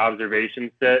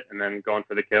 observation sit and then going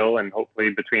for the kill. And hopefully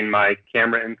between my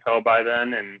camera intel by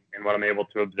then and what I'm able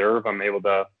to observe, I'm able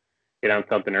to get on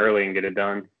something early and get it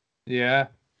done. Yeah.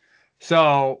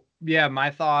 So, my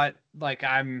thought,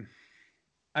 I'm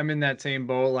in that same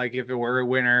boat. Like if it were a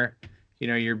winter,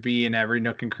 you're being every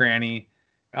nook and cranny.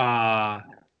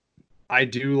 I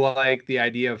do like the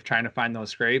idea of trying to find those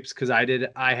scrapes because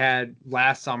I had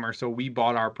last summer. So we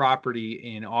bought our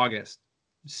property in August.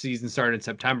 Season started in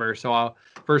September. So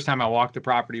first time I walked the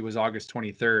property was August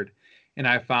 23rd. And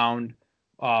I found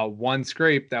one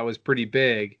scrape that was pretty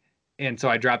big. And so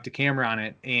I dropped a camera on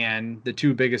it. And the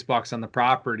two biggest bucks on the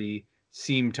property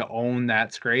seemed to own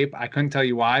that scrape. I couldn't tell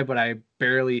you why, but I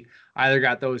either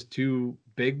got those two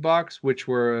big bucks, which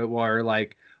were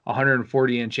like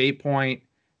 140-inch 8-point,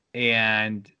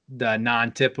 and the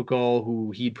non-typical,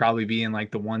 who he'd probably be in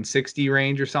like the 160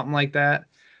 range or something like that.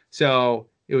 So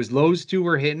it was those two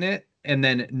were hitting it, and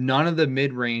then none of the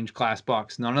mid-range class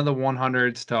bucks, none of the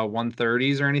 100s to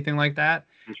 130s or anything like that,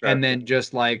 and then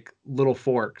just like little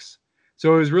forks.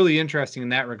 So it was really interesting in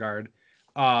that regard,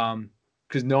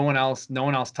 because no one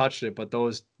else touched it, but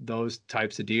those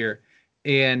types of deer,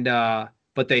 and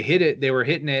but they were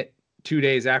hitting it 2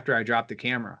 days after I dropped the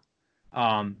camera.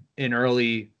 In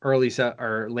late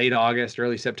August,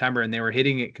 early September, and they were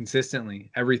hitting it consistently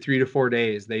every 3 to 4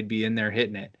 days. They'd be in there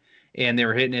hitting it, and they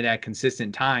were hitting it at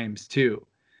consistent times too.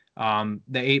 The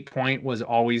 8-point was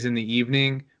always in the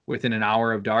evening within an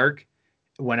hour of dark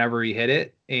whenever he hit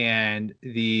it, and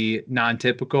the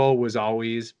non-typical was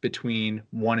always between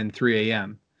 1 and 3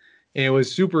 a.m. And it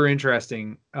was super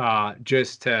interesting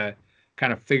just to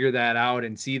kind of figure that out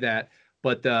and see that.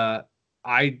 But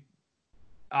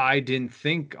I didn't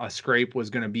think a scrape was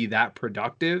going to be that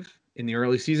productive in the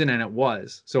early season, and it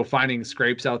was. So finding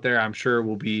scrapes out there, I'm sure,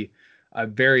 will be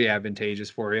very advantageous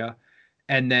for you.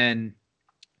 And then,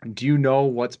 do you know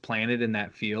what's planted in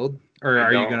that field? Or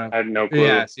are you going to? I have no clue.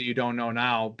 Yeah, so you don't know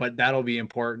now, but that'll be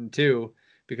important too,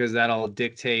 because that'll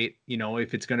dictate,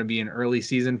 if it's going to be an early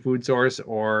season food source,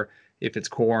 or if it's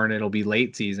corn, it'll be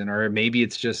late season, or maybe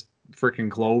it's just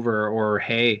freaking clover or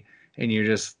hay. And you're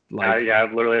just like, I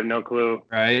literally have no clue.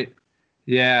 Right.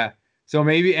 Yeah. So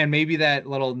maybe that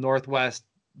little northwest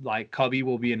like cubby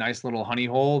will be a nice little honey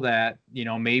hole that,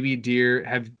 maybe deer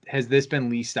has this been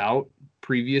leased out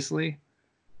previously?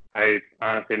 I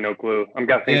honestly have no clue. I'm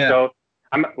guessing so.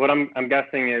 I'm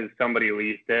guessing is somebody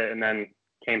leased it and then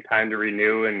came time to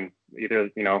renew, and either,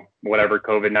 whatever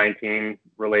COVID-19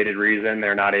 related reason,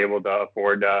 they're not able to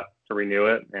afford to renew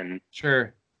it. And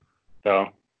sure. So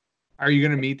are you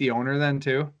going to meet the owner then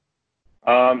too?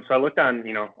 So I looked on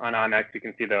Onyx, you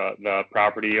can see the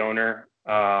property owner.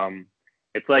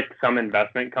 It's like some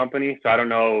investment company. So I don't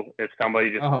know if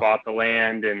somebody just bought the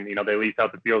land and, they lease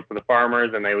out the fields to the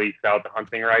farmers and they lease out the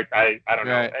hunting rights. I don't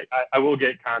know. I will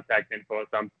get contact info at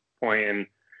some point. And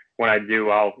when I do,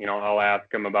 I'll ask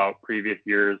them about previous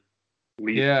years,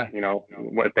 least,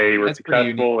 what they were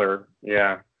successful or,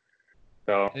 yeah.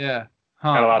 So, yeah.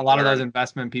 Huh. A lot of those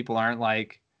investment people aren't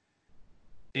like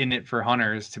in it for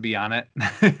hunters to be on it.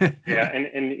 Yeah.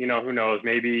 And, who knows,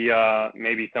 maybe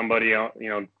somebody,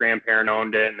 grandparent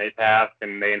owned it and they passed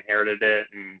and they inherited it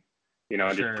and,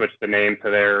 just switched the name to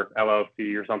their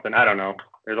LLC or something. I don't know.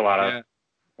 There's a lot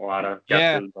of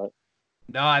guesses, but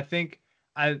no, I think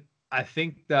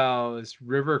those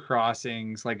river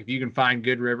crossings, like if you can find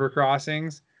good river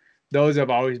crossings, those have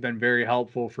always been very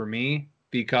helpful for me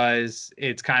because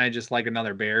it's kind of just like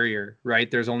another barrier, right?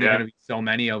 There's only going to be so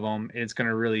many of them. And it's going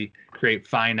to really create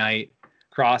finite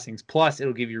crossings. Plus,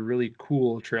 it'll give you really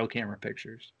cool trail camera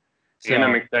pictures. So, and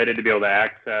I'm excited to be able to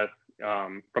access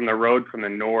from the road from the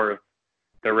north,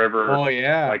 the river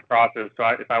like crosses. So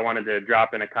if I wanted to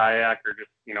drop in a kayak or just,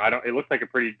 it looks like a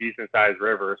pretty decent sized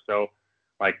river. So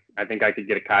like, I think I could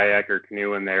get a kayak or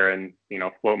canoe in there and,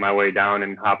 float my way down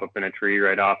and hop up in a tree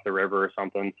right off the river or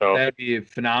something. So that'd be a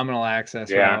phenomenal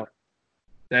access route.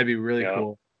 That'd be really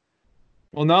cool.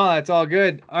 Well, no, that's all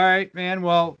good. All right, man.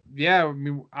 Well, yeah, I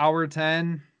mean, hour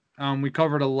 10. We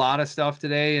covered a lot of stuff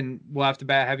today, and we'll have to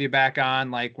have you back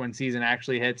on like when season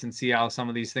actually hits and see how some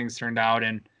of these things turned out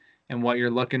and what you're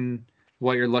looking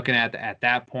at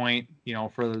that point,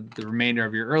 for the remainder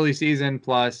of your early season,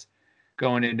 plus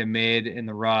going into mid in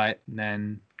the rut, and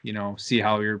then, see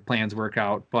how your plans work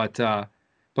out. But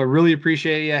really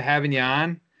appreciate you having you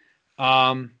on.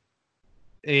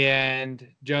 And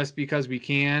just because we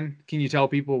can you tell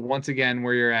people once again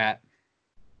where you're at?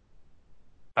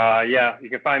 Yeah, you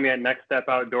can find me at Next Step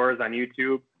Outdoors on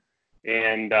YouTube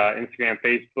and Instagram,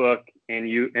 Facebook, and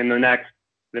in the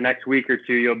next week or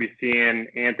two, you'll be seeing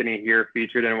Anthony here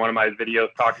featured in one of my videos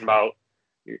talking about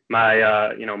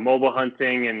my, mobile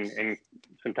hunting and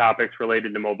some topics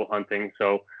related to mobile hunting.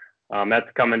 So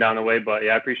that's coming down the way. But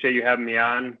yeah, I appreciate you having me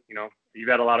on. You've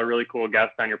had a lot of really cool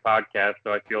guests on your podcast,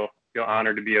 so I feel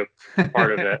honored to be a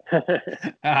part of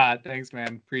it. Thanks,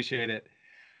 man. Appreciate it.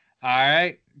 All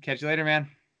right. Catch you later, man.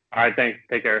 All right. Thanks.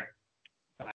 Take care.